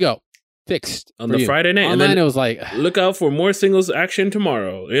 there you go. Fixed on the Friday night. Online, and then it was like, look out for more singles action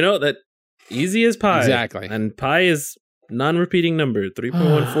tomorrow. That easy as pie. Exactly. And pi is non-repeating number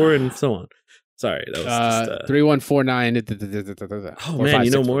 3.14 and so on. Sorry, that was just 3149. Oh man,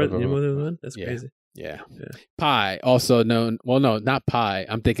 you know more than one? That's crazy. Yeah. Pi, also known. Well, no, not pi.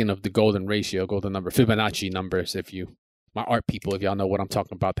 I'm thinking of the golden ratio, golden number, Fibonacci numbers. My art people, if y'all know what I'm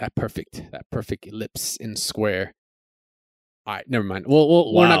talking about, that perfect ellipse in square. All right, never mind.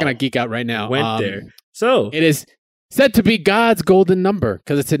 We're not gonna geek out right now. Went there. So it is said to be God's golden number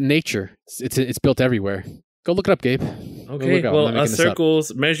because it's in nature. It's built everywhere. Go look it up, Gabe. Okay, well, a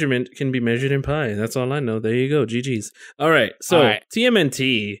circle's measurement can be measured in pi. That's all I know. There you go. GG's. All right, so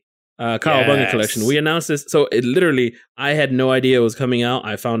TMNT Cowabunga Collection. We announced this. So it literally, I had no idea it was coming out.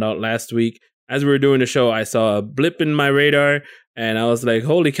 I found out last week. As we were doing the show, I saw a blip in my radar, and I was like,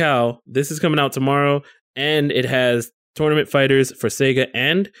 holy cow, this is coming out tomorrow. And it has tournament fighters for Sega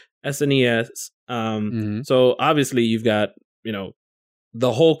and SNES. So obviously you've got,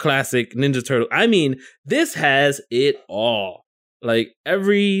 the whole classic Ninja Turtle. I mean, this has it all. Like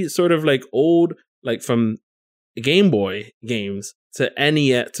every sort of like old, like from Game Boy games to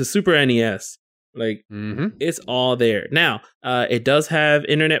NES to Super NES. Like it's all there. Now, it does have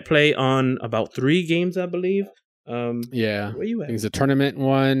internet play on about 3 games, I believe. Where you at? It's a tournament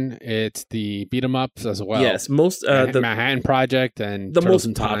one. It's the beat 'em ups as well. Yes, most the Manhattan Project and the Turtles most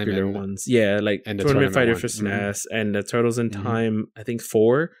in Time popular ones. Yeah, like and the Tournament Fighter one. for SNES and the Turtles in Time. I think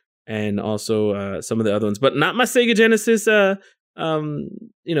 4, and also some of the other ones, but not my Sega Genesis. Tournament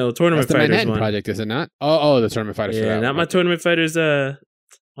That's the Fighters Manhattan one. Project, is it not? Oh, the Tournament Fighters. Yeah, not my Tournament Fighters.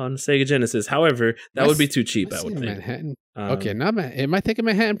 On Sega Genesis. However, that would be too cheap. I would think. Manhattan. Okay, not am I thinking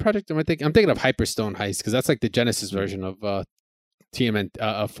Manhattan Project? I'm thinking of Hyperstone Heist because that's like the Genesis version of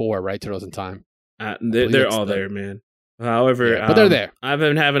TMNT 4, right? Turtles in Time. They're all there, man. However, but they're there. I've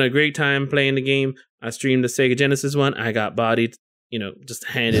been having a great time playing the game. I streamed the Sega Genesis one. I got bodied, just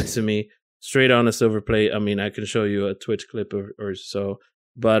handed to me straight on a silver plate. I mean, I can show you a Twitch clip or so.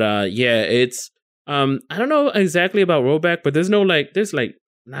 But it's I don't know exactly about rollback, but there's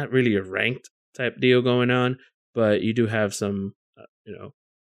not really a ranked type deal going on, but you do have some,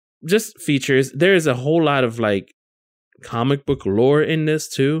 just features. There's a whole lot of like comic book lore in this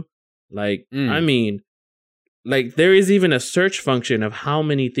too. Like, I mean, like there is even a search function of how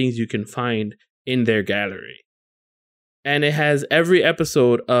many things you can find in their gallery. And it has every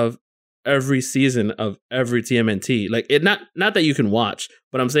episode of every season of every TMNT. Like it not that you can watch,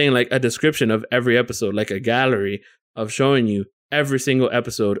 but I'm saying like a description of every episode, like a gallery of showing you every single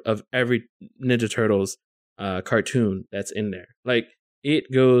episode of every Ninja Turtles cartoon that's in there. Like it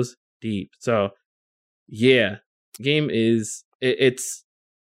goes deep. So yeah, game is it's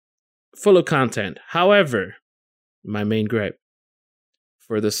full of content. However, my main gripe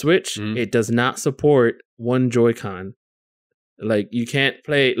for the Switch, it does not support one Joy-Con. Like you can't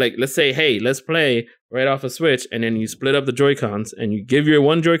play, like let's say, hey, let's play right off a Switch, and then you split up the Joy-Cons and you give your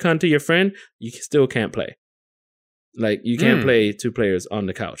one Joy-Con to your friend, you still can't play. Like you can't play 2 players on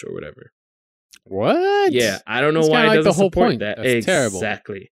the couch or whatever. What? Yeah, I don't know why it doesn't support that. That's terrible.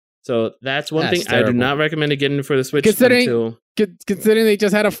 Exactly. So that's one thing terrible. I do not recommend it getting for the Switch considering they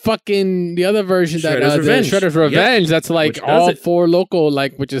just had the other version Shredder's Revenge. That's like all 4 local,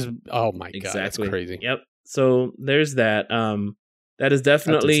 like which is God, that's crazy. Yep. So there's that. That is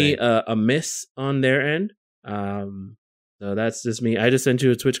definitely a miss on their end. So that's just me. I just sent you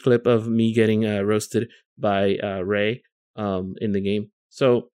a Twitch clip of me getting roasted by Ray in the game.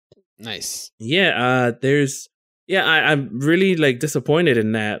 So nice. Yeah, I'm really like disappointed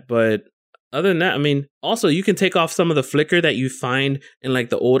in that, but other than that, I mean, also you can take off some of the flicker that you find in like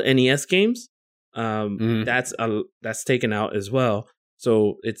the old NES games. That's taken out as well.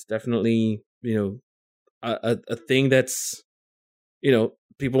 So it's definitely, a thing that's,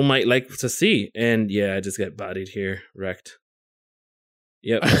 people might like to see. And yeah, I just got bodied here, wrecked.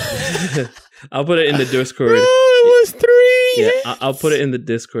 Yep. I'll put it in the Discord. Bro, it was 3 hits. Yeah, I'll put it in the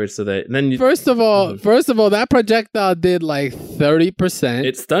Discord so that then. First of all, that projectile did like 30%.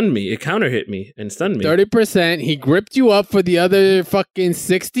 It stunned me. It counter hit me and stunned me. 30%. He gripped you up for the other fucking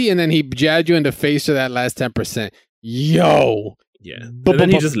 60, and then he jabbed you in the face for that last 10%. Yo. Yeah. And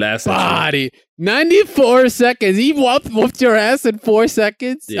then he just laughs at you. 94 seconds. He whooped your ass in 4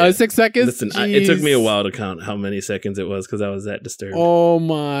 seconds. Yeah. 6 seconds. Listen, it took me a while to count how many seconds it was because I was that disturbed. Oh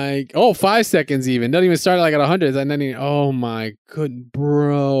my. 5 seconds even. Doesn't even start like at 100. And then oh my good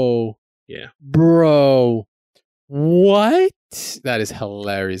bro. Yeah. Bro. What? That is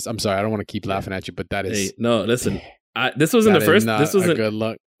hilarious. I'm sorry. I don't want to keep laughing at you, but that is. Hey, no, listen. This wasn't the first. This wasn't good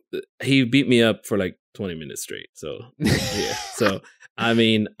luck. He beat me up for like 20 minutes straight. So yeah. So I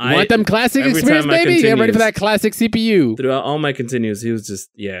mean, you want them classic experience, baby? Get ready for that classic CPU. Throughout all my continues, he was just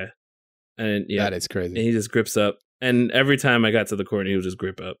and yeah, that is crazy. And he just grips up, and every time I got to the corner, he would just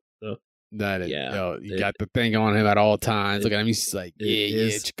grip up. So that is, you got the thing on him at all times. Look at him, he's like,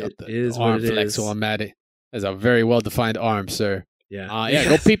 got the arm flex on at it. That's a very well defined arm, sir. Yeah,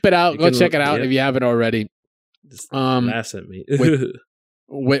 go peep it out. Go check it out if you haven't already. Just laughs at me.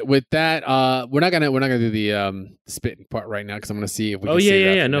 With that, we're not gonna do the spitting part right now because I'm gonna see if we can save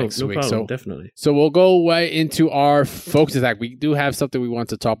that for next week. Problem, definitely. So we'll go right into our focus attack. We do have something we want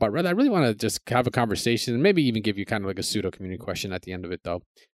to talk about. I really want to just have a conversation and maybe even give you kind of like a pseudo community question at the end of it, though.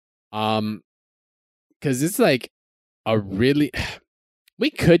 Because it's like a really. We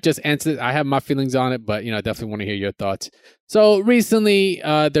could just answer it. I have my feelings on it, but I definitely want to hear your thoughts. So recently,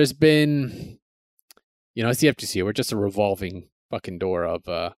 there's been, it's the FGC. We're just a revolving fucking door of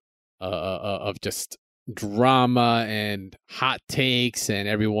just drama and hot takes and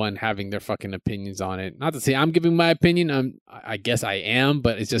everyone having their fucking opinions on it. Not to say I'm giving my opinion. I guess I am,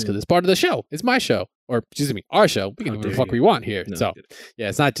 but it's just because it's part of the show. It's my show, or excuse me, our show. We can do whatever the fuck we want here. No, so yeah,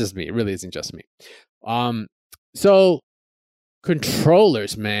 it's not just me. It really isn't just me. So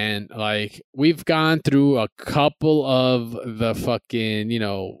controllers, man. Like we've gone through a couple of the fucking,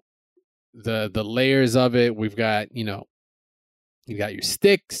 the layers of it. We've got, you've got your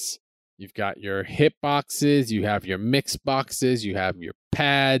sticks, you've got your hitboxes, you have your mix boxes, you have your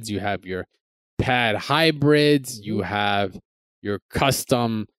pads, you have your pad hybrids, you have your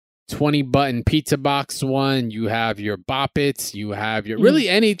custom 20-button pizza box one, you have your bop its, you have your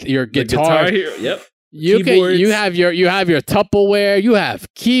your guitar here. Yep. You have your Tupperware, you have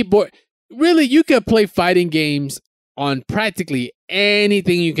keyboard. Really, you could play fighting games on practically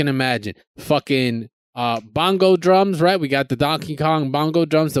anything you can imagine. Fucking bongo drums, right? We got the Donkey Kong bongo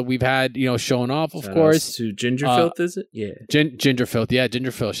drums that we've had, shown off, of course. To Gingerfilth, is it? Yeah. Gingerfilth, yeah,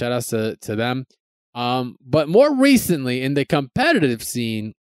 Gingerfilth. Shout outs to them. But more recently in the competitive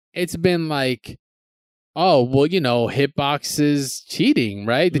scene, it's been like, oh, well, Hitbox is cheating,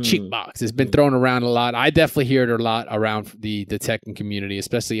 right? The cheat box has been thrown around a lot. I definitely hear it a lot around the Tekken community,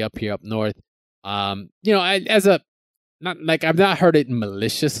 especially up here up north. I've not heard it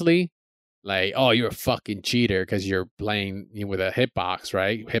maliciously. Like, oh, you're a fucking cheater because you're playing with a hitbox,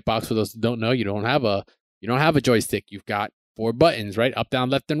 right? Hitbox, for those who don't know, you don't have a joystick. You've got 4 buttons, right? Up, down,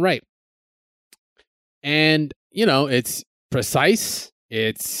 left, and right. And it's precise.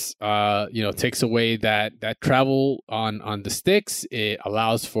 It's takes away that travel on the sticks. It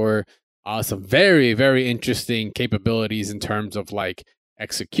allows for some very, very interesting capabilities in terms of like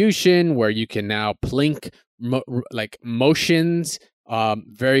execution, where you can now plink motions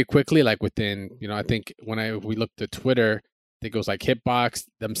very quickly, like within, I think when we looked at Twitter, I think it was like Hitbox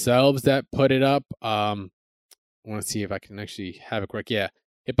themselves that put it up. I want to see if I can actually have it correct. Yeah,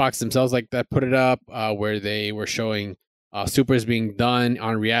 Hitbox themselves like that put it up, where they were showing supers being done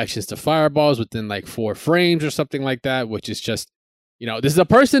on reactions to fireballs within like 4 frames or something like that, which is just, this is a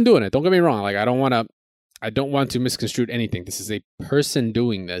person doing it. Don't get me wrong. Like I don't want to misconstrue anything. This is a person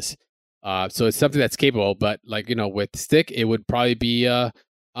doing this. So it's something that's capable, but like, with stick, it would probably be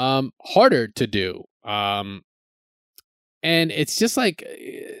harder to do. And it's just like,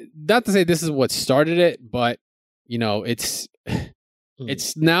 not to say this is what started it, but it's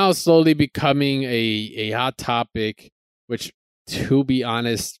now slowly becoming a hot topic, which, to be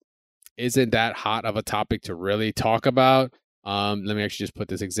honest, isn't that hot of a topic to really talk about. Let me actually just put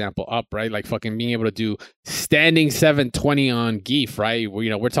this example up, right? Like fucking being able to do standing 720 on Geef, right?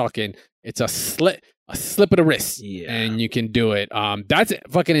 We're talking, it's a slip of the wrist, and you can do it. That's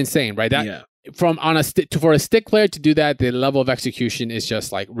fucking insane, right? That from on a for a stick player to do that, the level of execution is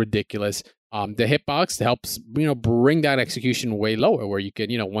just like ridiculous. The hitbox helps, bring that execution way lower, where you can,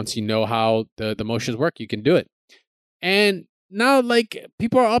 once you know how the motions work, you can do it. And now, like,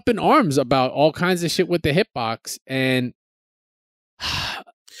 people are up in arms about all kinds of shit with the hitbox, and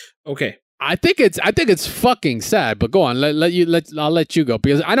okay, I think it's fucking sad. But go on, I'll let you go,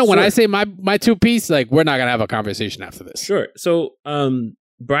 because I know when I say my two piece, like, we're not gonna have a conversation after this. Sure. So,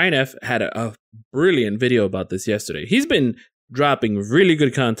 Brian F had a brilliant video about this yesterday. He's been dropping really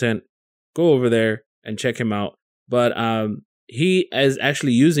good content. Go over there and check him out. But he is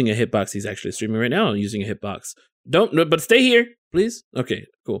actually using a hitbox. He's actually streaming right now using a hitbox. But stay here, please. Okay,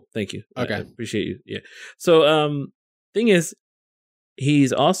 cool. Thank you. Okay, I appreciate you. Yeah. So, thing is,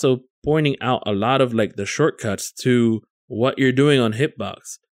 he's also pointing out a lot of like the shortcuts to what you're doing on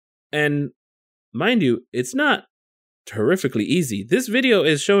hitbox. And mind you, it's not terrifically easy. This video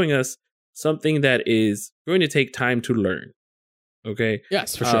is showing us something that is going to take time to learn. Okay.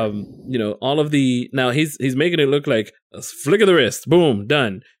 Yes, for sure. All of now he's making it look like a flick of the wrist, boom,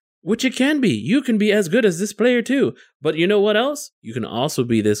 done. Which it can be. You can be as good as this player too. But you know what else? You can also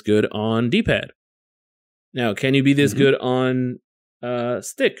be this good on D-pad. Now, can you be this good on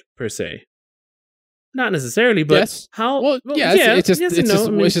stick per se? Not necessarily, but yes. How? Well,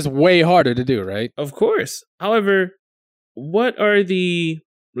 it's just way harder to do, right? Of course. However, what are the?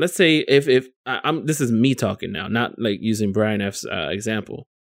 Let's say if this is me talking now, not like using Brian F's example,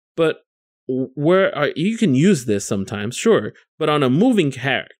 but you can use this sometimes, sure, but on a moving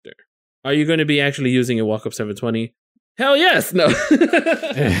character, are you going to be actually using a walk up 720? Hell yes, no.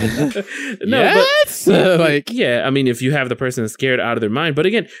 No, yes, but, I mean, if you have the person scared out of their mind, but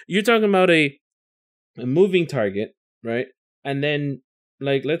again, you're talking about a moving target, right? And then,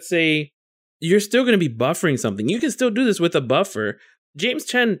 like, let's say you're still going to be buffering something. You can still do this with a buffer. James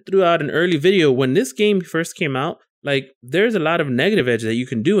Chen threw out an early video when this game first came out. Like, there's a lot of negative edge that you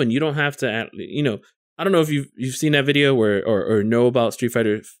can do, and you don't have to, I don't know if you've seen that video or know about Street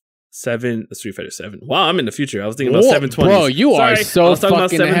Fighter 7. Wow, I'm in the future. I was thinking about 720s. Bro, you are so I was talking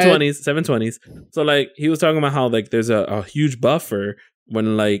about fucking 720s. So, like, he was talking about how, like, there's a huge buffer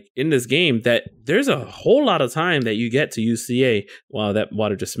when, like, in this game that there's a whole lot of time that you get to use CA. Wow, that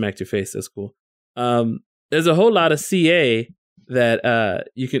water just smacked your face. That's cool. There's a whole lot of CA that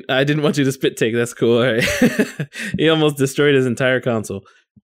you can. I didn't want you to spit take. That's cool. All right. He almost destroyed his entire console.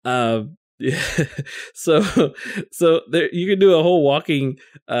 Yeah. So there, you can do a whole walking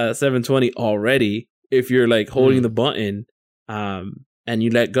 720 already if you're like holding the button and you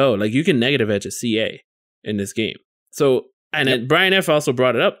let go. Like, you can negative edge a CA in this game. So, and then Brian F also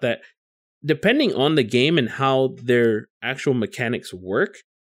brought it up that depending on the game and how their actual mechanics work,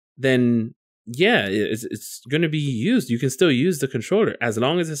 then it's going to be used. You can still use the controller as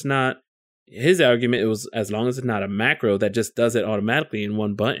long as it's not. His argument was as long as it's not a macro that just does it automatically in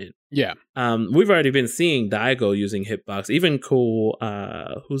one button. Yeah. We've already been seeing Daigo using Hitbox. Even Cole,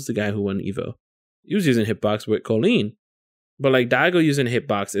 who's the guy who won Evo? He was using Hitbox with Colleen. But like Daigo using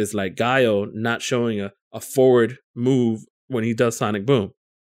Hitbox is like Gaio not showing a forward move when he does Sonic Boom.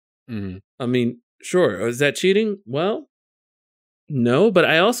 Mm-hmm. I mean, sure. Is that cheating? Well, no. But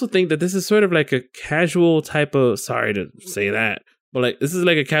I also think that this is sort of like a casual type of, sorry to say that, but like this is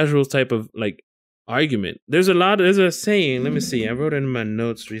like a casual type of like argument. There's a saying, let me see, I wrote it in my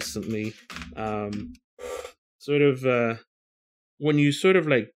notes recently. Sort of when you sort of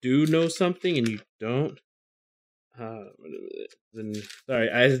like do know something and you don't. Sorry,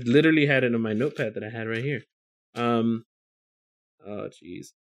 I literally had it in my notepad that I had right here. Oh jeez.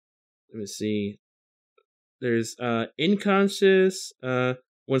 Let me see. There's inconscious,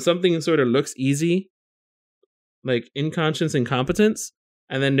 when something sort of looks easy, like inconscious incompetence,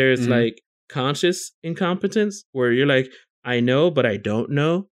 and then there's like conscious incompetence, where you're like, I know, but I don't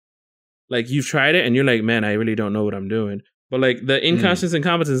know. Like, you've tried it and you're like, man, I really don't know what I'm doing. But like the inconscious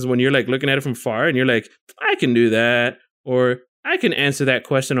incompetence is when you're like looking at it from far and you're like, I can do that, or I can answer that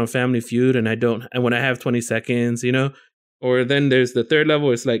question on Family Feud, and when I have 20 seconds, you know. Or then there's the third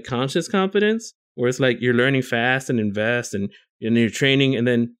level, it's like conscious competence, where it's like you're learning fast and invest and you're training, and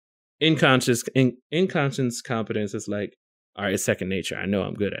then inconscious competence is like, all right, it's second nature. I know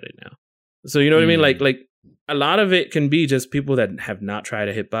I'm good at it now. So you know what I mean? Like a lot of it can be just people that have not tried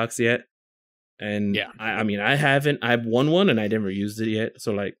a hitbox yet. And yeah, I mean, I haven't. I've won one and I never used it yet.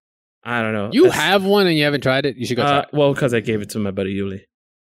 So like, I don't know. You have one and you haven't tried it? You should go try it. Well, because I gave it to my buddy Yuli.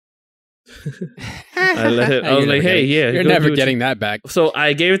 I was like, hey, you're never getting that back. So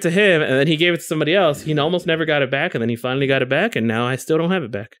I gave it to him, and then he gave it to somebody else. He almost never got it back, and then he finally got it back, and now I still don't have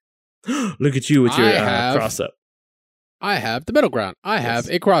it back. Look at you with your cross-up. I have the middle ground. I have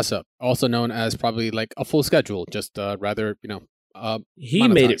a cross-up, also known as probably like a full schedule, just rather, he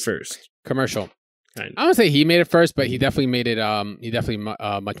made it first. Commercial. Kind of. I would say he made it first, but he definitely made it.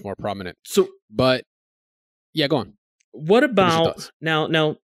 Much more prominent. So, but yeah, go on. What about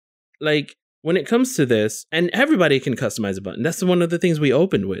now? Like when it comes to this, and everybody can customize a button. That's one of the things we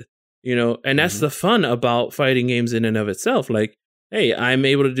opened with, and that's the fun about fighting games in and of itself. Like, hey, I'm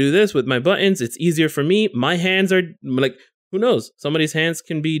able to do this with my buttons. It's easier for me. My hands are like, who knows? Somebody's hands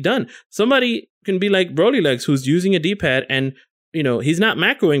can be done. Somebody can be like Broly Legs, who's using a D-pad and. He's not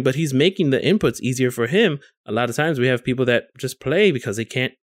macroing, but he's making the inputs easier for him. A lot of times we have people that just play because they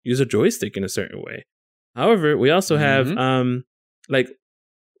can't use a joystick in a certain way. However, we also have,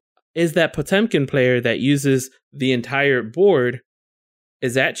 is that Potemkin player that uses the entire board,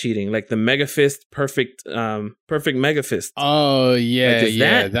 is that cheating? Like the Mega Fist, perfect Mega Fist. Oh, yeah,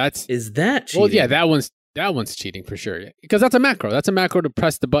 Is that cheating? Well, yeah, that one's cheating for sure. Because that's a macro. That's a macro to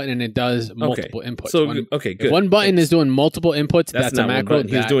press the button and it does multiple inputs. So, good. If one button is doing multiple inputs, that's a macro.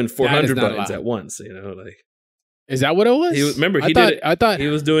 He's doing 400 buttons at once, Is that what it was? I thought he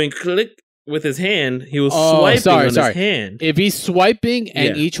was doing click with his hand. He was swiping his hand. If he's swiping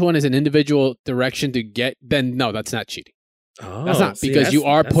and each one is an individual direction to get, then no, that's not cheating. Oh, that's not because you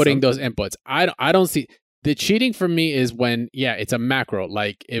are putting those inputs. I don't see the cheating for me is when it's a macro.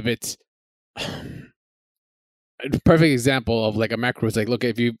 Like if it's perfect example of like a macro is like, look,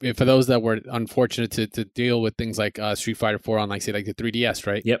 if for those that were unfortunate to deal with things like Street Fighter 4 on like say like the 3DS,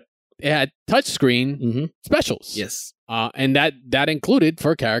 right? Yep. It had touchscreen specials. Yes. And that included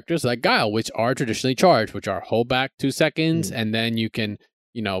for characters like Guile, which are traditionally charged, which are hold back 2 seconds and then you can,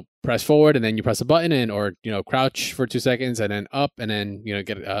 press forward and then you press a button or crouch for 2 seconds and then up and then, you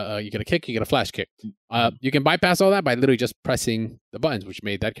get a kick, you get a flash kick. You can bypass all that by literally just pressing the buttons, which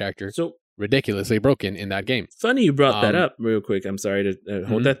made that character ridiculously broken in that game. Funny you brought that up real quick. I'm sorry to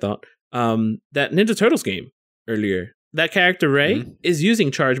hold that thought. That Ninja Turtles game earlier, that character Ray is using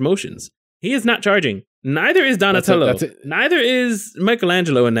charge motions. He is not charging. Neither is Donatello. Neither is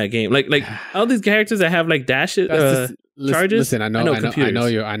Michelangelo in that game. Like all these characters that have like dashes, charges. Listen, I know.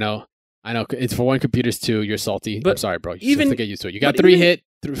 It's for one, computers. 2, you're salty. But I'm sorry, bro. You have to get used to it. You got 3 hit.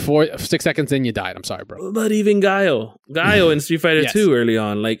 6 seconds in, you died. I'm sorry, bro. But even Guile in Street Fighter 2 early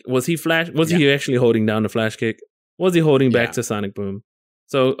on, like, was he he actually holding down the flash kick? Was he holding back to Sonic Boom?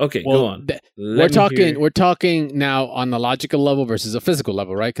 So, okay, go on. We're talking now on the logical level versus a physical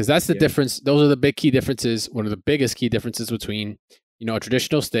level, right? Because that's the difference. Those are the big key differences. One of the biggest key differences between, a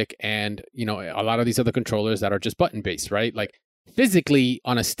traditional stick and, a lot of these other controllers that are just button based, right? Like physically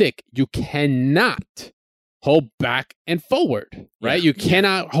on a stick, you cannot hold back and forward, right? You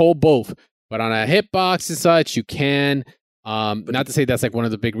cannot hold both. But on a hitbox and such, you can. Not to say that's like one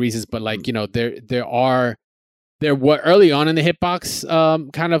of the big reasons, but like, there were early on in the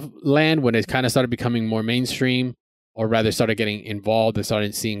hitbox kind of land when it kind of started becoming more mainstream, or rather started getting involved and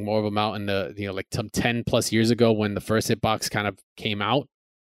started seeing more of them out in the, like some 10 plus years ago when the first hitbox kind of came out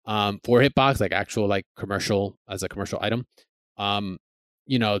for hitbox, like actual like commercial as a commercial item.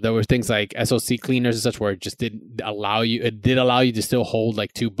 There were things like SOC cleaners and such where it just didn't allow you. It did allow you to still hold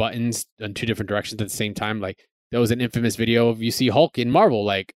like 2 buttons in 2 different directions at the same time. Like there was an infamous video of you see Hulk in Marvel,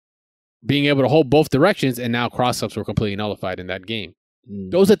 like being able to hold both directions, and now cross-ups were completely nullified in that game.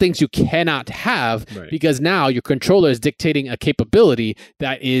 Those are things you cannot have because now your controller is dictating a capability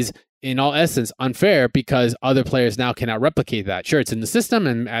that is, in all essence, unfair because other players now cannot replicate that. Sure, it's in the system,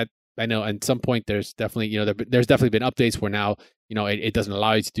 and I know at some point there's definitely, there's definitely been updates where now, it doesn't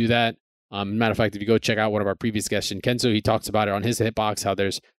allow you to do that. Matter of fact, if you go check out one of our previous guests, Kenzo, he talks about it on his hitbox, how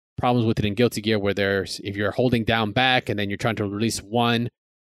there's problems with it in Guilty Gear where if you're holding down back and then you're trying to release one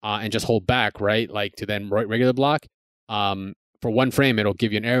and just hold back, right? Like to then regular block, for 1 frame, it'll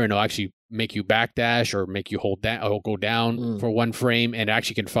give you an error and it'll actually make you backdash or make you hold down or go down for 1 frame, and it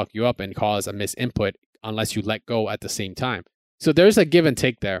actually can fuck you up and cause a miss input unless you let go at the same time. So there's a give and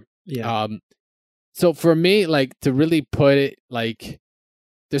take there. Yeah. So for me, like to really put it, like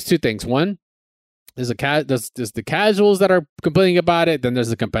there's 2 things. One, there's the casuals that are complaining about it. Then there's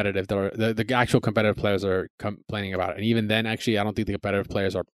the competitive, the actual competitive players are complaining about it. And even then, actually, I don't think the competitive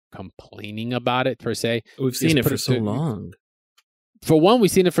players are complaining about it per se. We've seen it for so long. For one, we've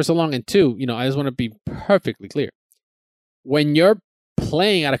seen it for so long, and 2, I just want to be perfectly clear. When you're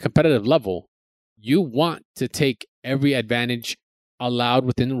playing at a competitive level, you want to take every advantage allowed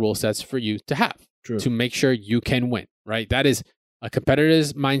within the rule sets for you to have to make sure you can win, right? That is a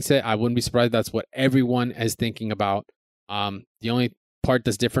competitor's mindset, I wouldn't be surprised that's what everyone is thinking about. The only part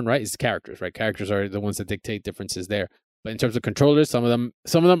that's different, right, is characters, right? Characters are the ones that dictate differences there. But in terms of controllers, some of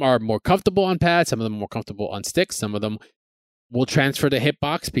them are more comfortable on pads, some of them are more comfortable on sticks, some of them will transfer to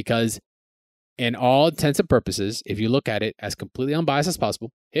Hitbox because in all intents and purposes, if you look at it as completely unbiased as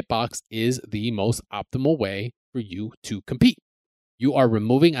possible, Hitbox is the most optimal way for you to compete. You are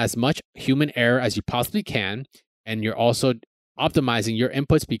removing as much human error as you possibly can, and you're also optimizing your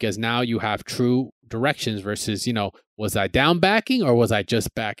inputs because now you have true directions versus, was I down backing or was I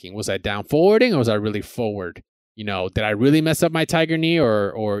just backing? Was I down forwarding or was I really forward? Did I really mess up my tiger knee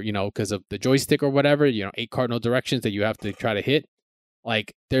or because of the joystick or whatever, 8 cardinal directions that you have to try to hit?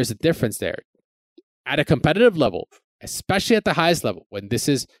 Like, there's a difference there. At a competitive level, especially at the highest level, when this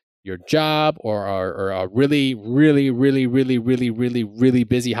is your job or a really, really, really, really, really, really, really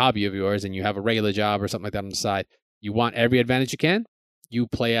busy hobby of yours and you have a regular job or something like that on the side, you want every advantage you can, you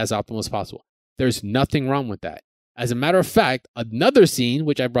play as optimal as possible. There's nothing wrong with that. As a matter of fact, another scene,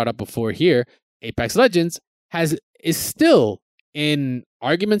 which I brought up before here, Apex Legends, is still in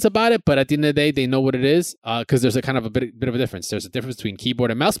arguments about it, but at the end of the day, they know what it is because there's a kind of a bit of a difference. There's a difference between keyboard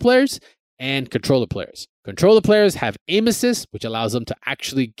and mouse players and controller players. Controller players have aim assist, which allows them to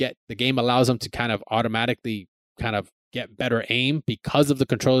actually the game allows them to kind of automatically kind of get better aim because of the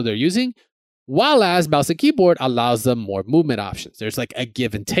controller they're using, while as mouse and keyboard allows them more movement options. There's like a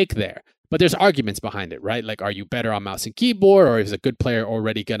give and take there. But there's arguments behind it, right? Like, are you better on mouse and keyboard, or is a good player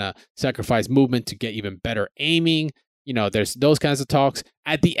already going to sacrifice movement to get even better aiming? There's those kinds of talks.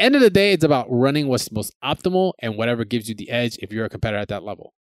 At the end of the day, it's about running what's most optimal and whatever gives you the edge if you're a competitor at that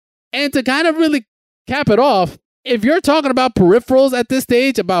level. And to kind of really cap it off, if you're talking about peripherals at this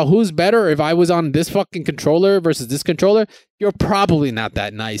stage, about who's better, if I was on this fucking controller versus this controller, you're probably not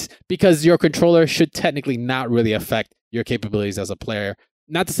that nice because your controller should technically not really affect your capabilities as a player.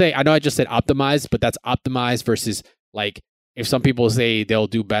 Not to say, I know I just said optimized, but that's optimized versus like if some people say they'll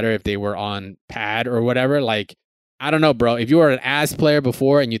do better if they were on pad or whatever. Like, I don't know, bro. If you were an ass player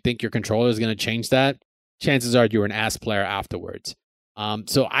before and you think your controller is going to change that, chances are you were an ass player afterwards.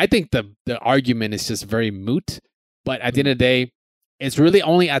 So I think the argument is just very moot. But at the end of the day, it's really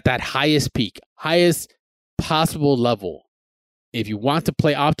only at that highest peak, highest possible level. If you want to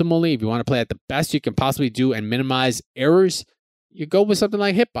play optimally, if you want to play at the best you can possibly do and minimize errors, you go with something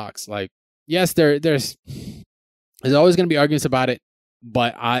like Hitbox. Like, yes, there's always going to be arguments about it,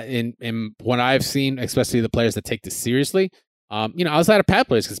 but in what I've seen, especially the players that take this seriously, outside of pad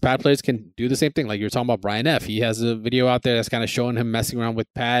players, because pad players can do the same thing. Like you're talking about Brian F. He has a video out there that's kind of showing him messing around with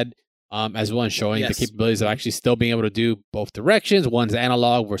pad as well and showing the capabilities of actually still being able to do both directions. One's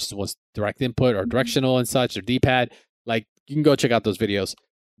analog versus one's direct input or directional and such, or D-pad. Like, you can go check out those videos.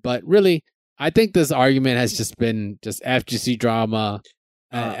 But really, I think this argument has just been just FGC drama.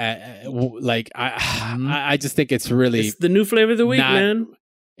 I just think it's really... It's the new flavor of the week, man.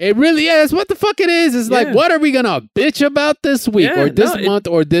 It really is. What the fuck it is. It's like, what are we going to bitch about this week or this month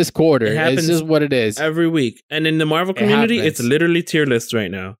or this quarter? It's just what it is. Every week. And in the Marvel community, it's literally tier lists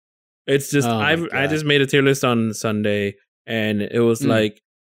right now. It's just, I just made a tier list on Sunday and it was like,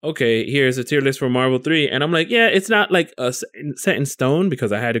 okay, here's a tier list for Marvel 3. And I'm like, yeah, it's not like set in stone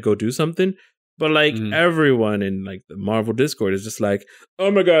because I had to go do something. But like everyone in like the Marvel Discord is just like,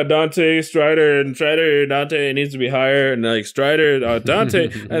 oh my God, Dante, Strider, Dante needs to be higher. And like Strider,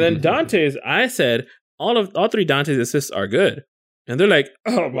 Dante. And then Dante's, I said, all 3 Dante's assists are good. And they're like,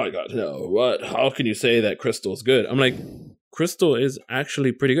 oh my God, no, what? How can you say that Crystal's good? I'm like, Crystal is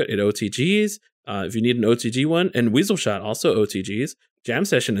actually pretty good. It OTGs, if you need an OTG one. And Weasel Shot also OTGs. Jam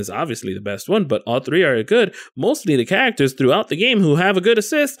Session is obviously the best one, but all 3 are good. Mostly the characters throughout the game who have a good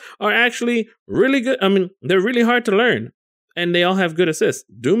assist are actually really good. I mean, they're really hard to learn, and they all have good assists.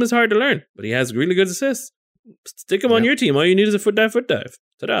 Doom is hard to learn, but he has really good assists. Stick him on your team. All you need is a foot dive.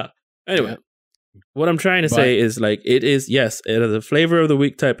 Ta-da. Anyway, what I'm trying to say is like, it is a flavor of the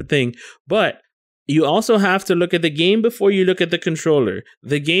week type of thing, but you also have to look at the game before you look at the controller.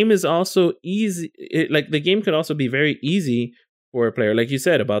 The game is also easy. The game could also be very easy for a player, like you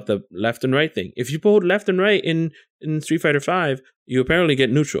said about the left and right thing. If you hold left and right in Street Fighter V, you apparently get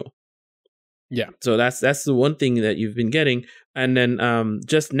neutral. Yeah. So that's the one thing that you've been getting. And then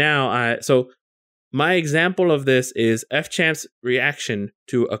just now, so my example of this is F-Champ's reaction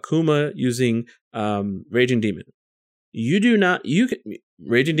to Akuma using Raging Demon.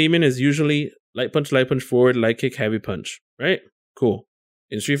 Raging Demon is usually light punch forward, light kick, heavy punch, right? Cool.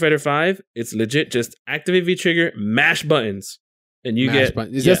 In Street Fighter V, it's legit just activate V-trigger, mash buttons. And you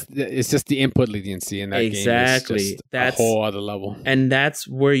it's just the input leniency in that game. Exactly. That's a whole other level. And that's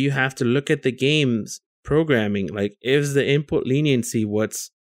where you have to look at the games programming? Like, is the input leniency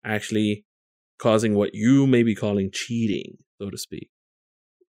what's actually causing what you may be calling cheating, so to speak?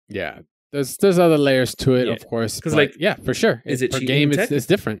 Yeah. There's other layers to it, of course. Because, like, yeah, for sure. Is it per cheating game? It's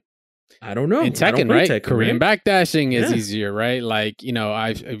different. I don't know. In Tekken, right? Tekken, Korean right? backdashing is easier, right? Like,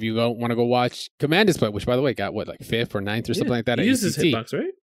 if you want to go watch Command Display, which by the way got like 5th or 9th or something like that. He uses Hitbox,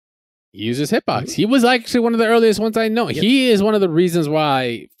 right? He uses Hitbox. He was actually one of the earliest ones I know. Yep. He is one of the reasons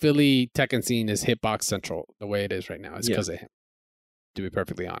why Philly Tekken scene is Hitbox central the way it is right now. It's because of him. To be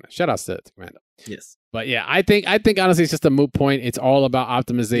perfectly honest, shout out to Commando. Yes, but yeah, I think honestly it's just a moot point. It's all about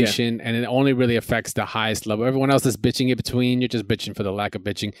optimization, and it only really affects the highest level. Everyone else is bitching in between. You're just bitching for the lack of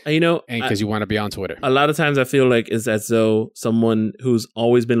bitching, and because you want to be on Twitter. A lot of times, I feel like it's as though someone who's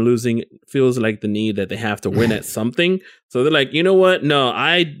always been losing feels like the need that they have to win at something. So they're like, you know what? No,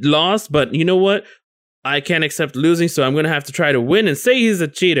 I lost, but you know what? I can't accept losing, so I'm going to have to try to win and say he's a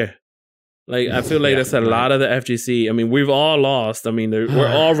cheater. Like, I feel like that's a lot of the FGC. I mean, we've all lost. I mean, we're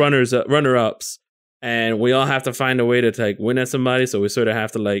all runner-ups, and we all have to find a way to like win at somebody. So we sort of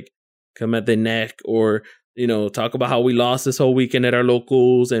have to like come at the neck, or talk about how we lost this whole weekend at our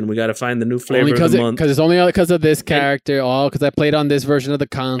locals, and we got to find the new flavor of the month. Because it's only because of this character, all because I played on this version of the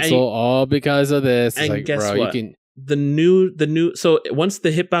console, all because of this. And like, guess bro, what? The new. So once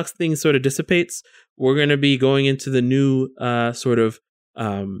the hitbox thing sort of dissipates, we're gonna be going into the new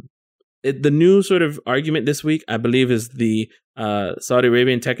the new sort of argument this week, I believe, is the Saudi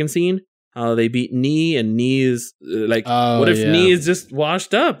Arabian Tekken scene. How they beat Knee, and Knee is like, what if Knee is just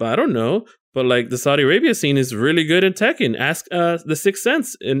washed up? I don't know. But like the Saudi Arabia scene is really good in Tekken. Ask the Sixth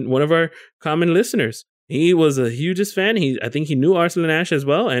Sense, and one of our common listeners. He was a hugest fan. I think he knew Arslan Ash as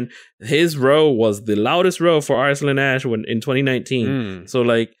well, and his row was the loudest row for Arslan Ash in 2019. So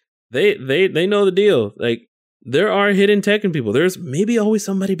like they know the deal. Like, there are hidden Tekken people. There's maybe always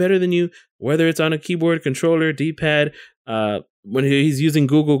somebody better than you, whether it's on a keyboard, controller, D-pad, when he's using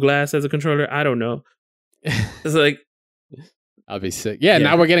Google Glass as a controller. I don't know. It's like, I'll be sick. Yeah,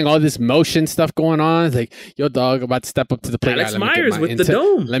 now we're getting all this motion stuff going on. It's like, yo, dog, about to step up to the plate. Alex Myers with the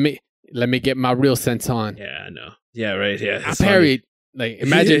dome. Let me get my real sense on. Yeah, I know. Yeah, right. Yeah, I parried. Like,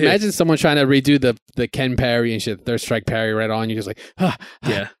 imagine someone trying to redo the Ken parry and shit, third strike parry right on. You're just like,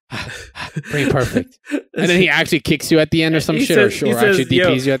 pretty perfect. And then he actually kicks you at the end or some shit, or actually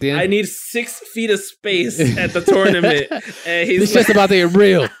DPs you at the end. I need 6 feet of space at the tournament. And it's just about to get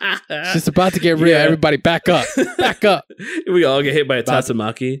real. It's just about to get real. Everybody back up. Back up. We all get hit by a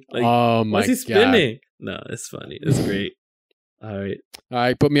Tatsumaki. Like, oh my God. What's he spinning? No, it's funny. It's great. All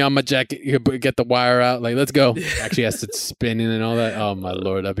right, put me on my jacket. Get the wire out. Like, let's go. Actually has to spin in and all that. Oh my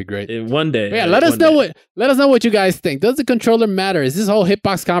Lord, that'd be great. One day. But yeah, let us know what you guys think. Does the controller matter? Is this whole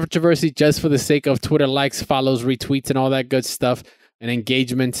hitbox controversy just for the sake of Twitter likes, follows, retweets, and all that good stuff and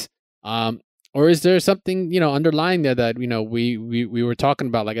engagement? Or is there something underlying there that we were talking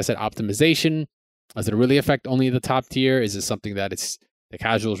about? Like I said, optimization. Does it really affect only the top tier? Is it something that the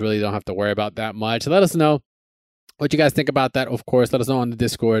casuals really don't have to worry about that much? Let us know what you guys think about that. Of course, let us know on the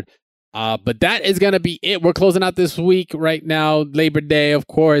Discord. But that is going to be it. We're closing out this week right now. Labor Day, of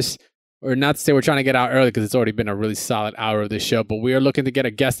course. Or not to say we're trying to get out early because it's already been a really solid hour of this show. But we are looking to get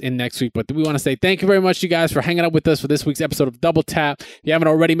a guest in next week. But we want to say thank you very much, you guys, for hanging out with us for this week's episode of Double Tap. If you haven't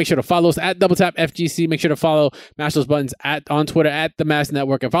already, make sure to follow us at Double Tap FGC. Make sure to follow Mash Those Buttons on Twitter at The Mash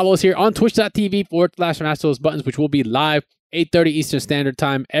Network. And follow us here on twitch.tv/Mash Those Buttons, which will be live 8:30 Eastern Standard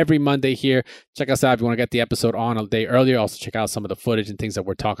Time every Monday here. Check us out if you want to get the episode on a day earlier. Also check out some of the footage and things that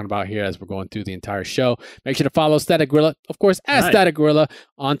we're talking about here as we're going through the entire show. Make sure to follow StaticGorilla, of course, at StaticGorilla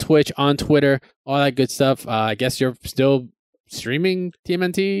on Twitch, on Twitter, all that good stuff. I guess you're still streaming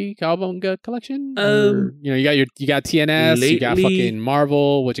TMNT Cowabunga Collection? You got TNS, lately, you got fucking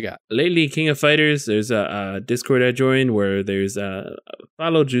Marvel. What you got? Lately, King of Fighters. There's a Discord I joined where there's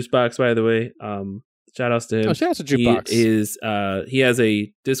follow Juicebox, by the way. Shout outs to him. Oh, shout out to Jukebox. He has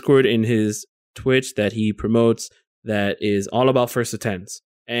a Discord in his Twitch that he promotes that is all about first attempts.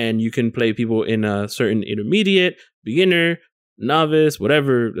 And you can play people in a certain intermediate, beginner, novice,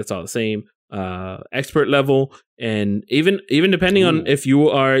 whatever. That's all the same. Expert level. And even depending on if you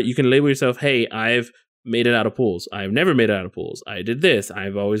can label yourself, hey, I've made it out of pools. I've never made it out of pools. I did this.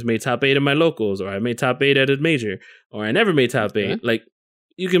 I've always made top 8 in my locals, or I made top 8 at a major, or I never made top 8. Like,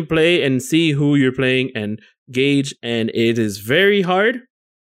 you can play and see who you're playing and gauge, and it is very hard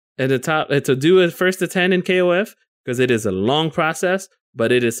at the top to do a first to 10 in KOF because it is a long process,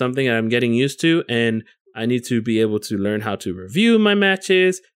 but it is something that I'm getting used to, and I need to be able to learn how to review my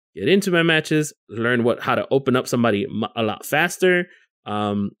matches, get into my matches, learn how to open up somebody a lot faster,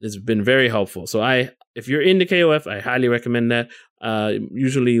 It's been very helpful. So if you're into KOF, I highly recommend that.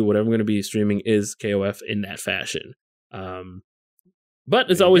 Usually whatever I'm going to be streaming is KOF in that fashion.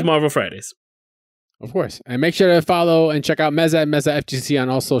 But it's always Marvel Fridays. Of course. And make sure to follow and check out Meza FGC on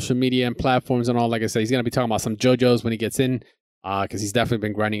all social media and platforms and all. Like I said, he's going to be talking about some JoJo's when he gets in, because he's definitely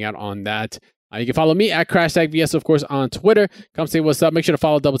been grinding out on that. You can follow me at Crashtag VS, of course, on Twitter. Come say what's up. Make sure to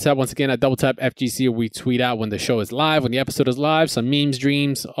follow Doube Tap once again at Doube Tap FGC. We tweet out when the show is live, when the episode is live, some memes,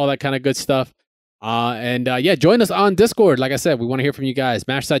 dreams, all that kind of good stuff. Join us on Discord. Like I said, we want to hear from you guys.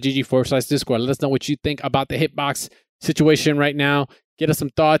 Mash.gg/Discord. Let us know what you think about the Hitbox situation right now. Get us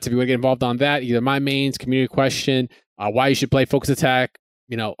some thoughts if you want to get involved on that. Either my mains, community question, why you should play Focus Attack.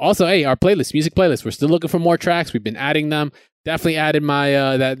 Also, hey, our playlist, music playlist. We're still looking for more tracks. We've been adding them. Definitely added my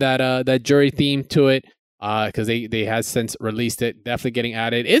that jury theme to it because they has since released it. Definitely getting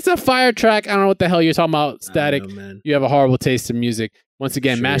added. It's a fire track. I don't know what the hell you're talking about, Static. You have a horrible taste in music. Once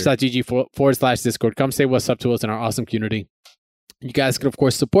again, mash.gg/Discord. Come say what's up to us in our awesome community. You guys can, of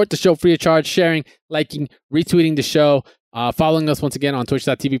course, support the show free of charge, sharing, liking, retweeting the show, following us once again on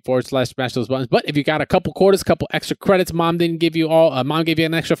twitch.tv/smash those buttons. But if you got a couple quarters, couple extra credits, mom gave you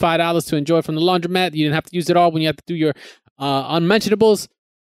an extra $5 to enjoy from the laundromat. You didn't have to use it all when you have to do your unmentionables.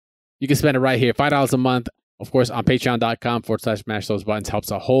 You can spend it right here. $5 a month, of course, on patreon.com/smash those buttons.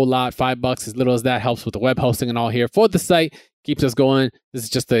 Helps a whole lot. $5, as little as that, helps with the web hosting and all here for the site. Keeps us going. This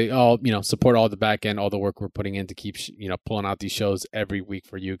is just support all the back end, all the work we're putting in to keep, pulling out these shows every week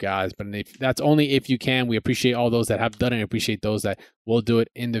for you guys. But that's only if you can. We appreciate all those that have done it and appreciate those that will do it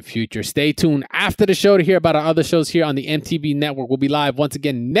in the future. Stay tuned after the show to hear about our other shows here on the MTV network. We'll be live once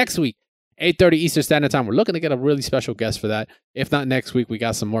again next week, 8:30 Eastern Standard Time. We're looking to get a really special guest for that. If not next week, we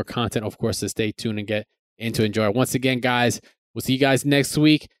got some more content, of course, to stay tuned and get into enjoy. Once again, guys, we'll see you guys next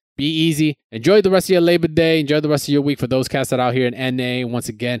week. Be easy. Enjoy the rest of your Labor Day. Enjoy the rest of your week for those cats that are out here in NA. Once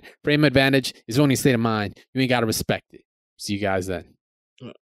again, frame advantage is only a state of mind. You ain't got to respect it. See you guys then.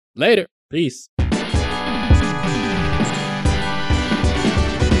 Later. Peace.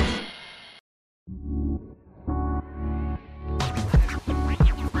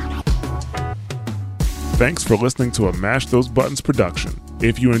 Thanks for listening to a Mash Those Buttons production.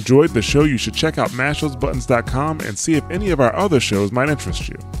 If you enjoyed the show, you should check out mashthosebuttons.com and see if any of our other shows might interest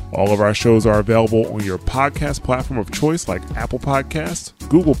you. All of our shows are available on your podcast platform of choice like Apple Podcasts,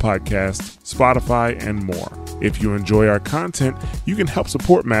 Google Podcasts, Spotify, and more. If you enjoy our content, you can help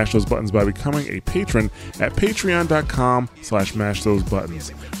support Mash Those Buttons by becoming a patron at patreon.com/mashthosebuttons,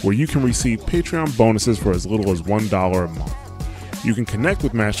 where you can receive Patreon bonuses for as little as $1 a month. You can connect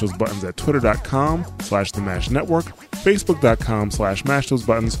with Mash Those Buttons at twitter.com/The Mash Network,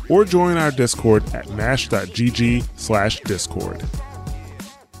 facebook.com/mashthosebuttons, or join our Discord at mash.gg/Discord.